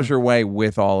 Something goes your way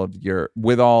with all of the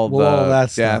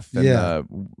that death stuff. And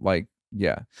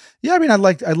Yeah, I mean,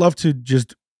 I'd love to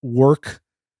just work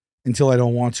until I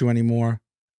don't want to anymore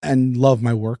and love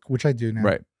my work, which I do now.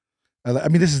 Right. I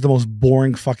mean, this is the most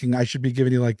boring fucking. I should be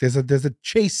giving you like there's a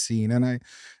chase scene, and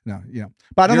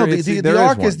but I don't know.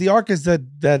 The arc is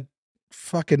that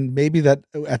fucking maybe that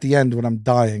at the end when I'm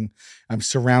dying, I'm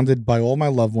surrounded by all my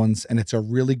loved ones, and it's a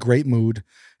really great mood,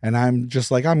 and I'm just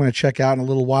like I'm gonna check out in a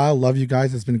little while. Love you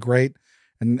guys. It's been great.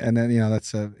 And then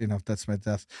that's my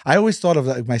death. I always thought of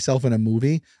like myself in a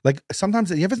movie. Like sometimes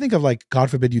you ever think of like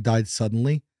God forbid you died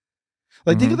suddenly.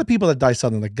 Like think of the people that die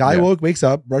suddenly. Like guy wakes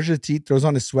up, brushes his teeth, throws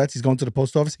on his sweats. He's going to the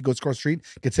post office. He goes across the street,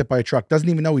 gets hit by a truck. Doesn't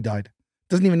even know he died.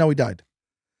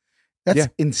 That's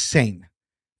insane.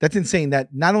 That's insane.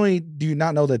 That not only do you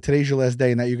not know that today's your last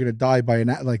day and that you're going to die by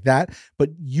like that, but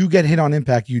you get hit on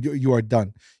impact. You are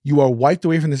done. You are wiped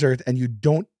away from this earth, and you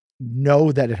don't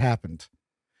know that it happened.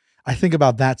 I think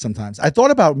about that sometimes. I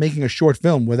thought about making a short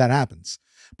film where that happens,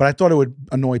 but I thought it would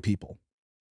annoy people.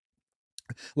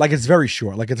 Like it's very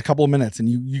short, like it's a couple of minutes, and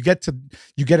you get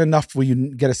enough where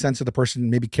you get a sense of the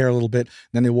person, maybe care a little bit.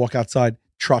 Then they walk outside,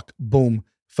 truck, boom,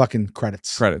 fucking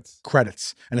credits,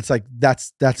 and it's like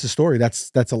that's the story.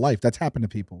 That's a life that's happened to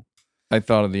people. I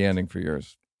thought of the ending for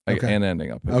yours, an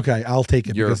ending up. Okay, I'll take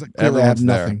it because clearly I have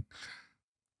nothing.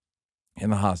 In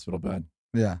the hospital bed.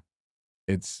 Yeah,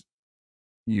 it's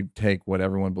you take what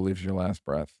everyone believes is your last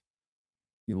breath.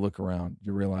 You look around,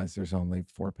 you realize there's only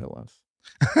 4 pillows.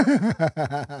 And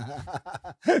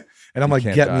I'm like,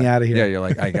 get me out of here. Yeah, you're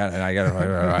like, I got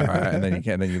it, and then you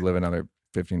can't. Then you live another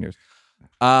 15 years.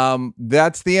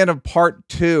 That's the end of part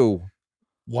 2.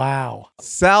 Wow.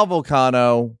 Sal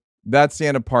Vulcano. That's the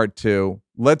end of part 2.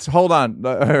 Let's hold on.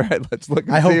 All right, let's look.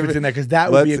 I hope it's in there because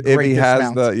that would be a great if he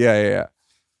dismount. has the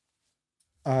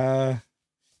yeah.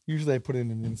 Usually I put it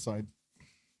in the inside.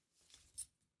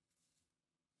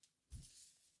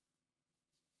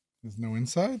 There's no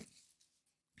inside.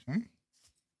 Okay.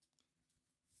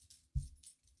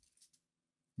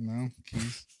 No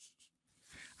keys.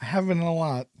 I have it in a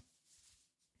lot.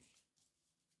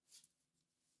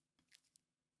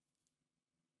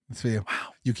 That's for you.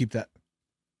 Wow. You keep that.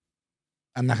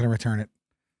 I'm not going to return it.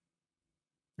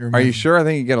 Are you sure? I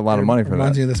think you get a lot of money for that.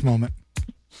 Reminds me of this moment.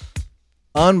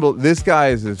 This guy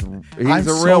is he's I'm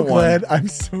a real one. I'm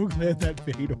so glad that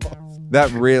paid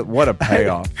off. What a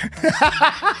payoff.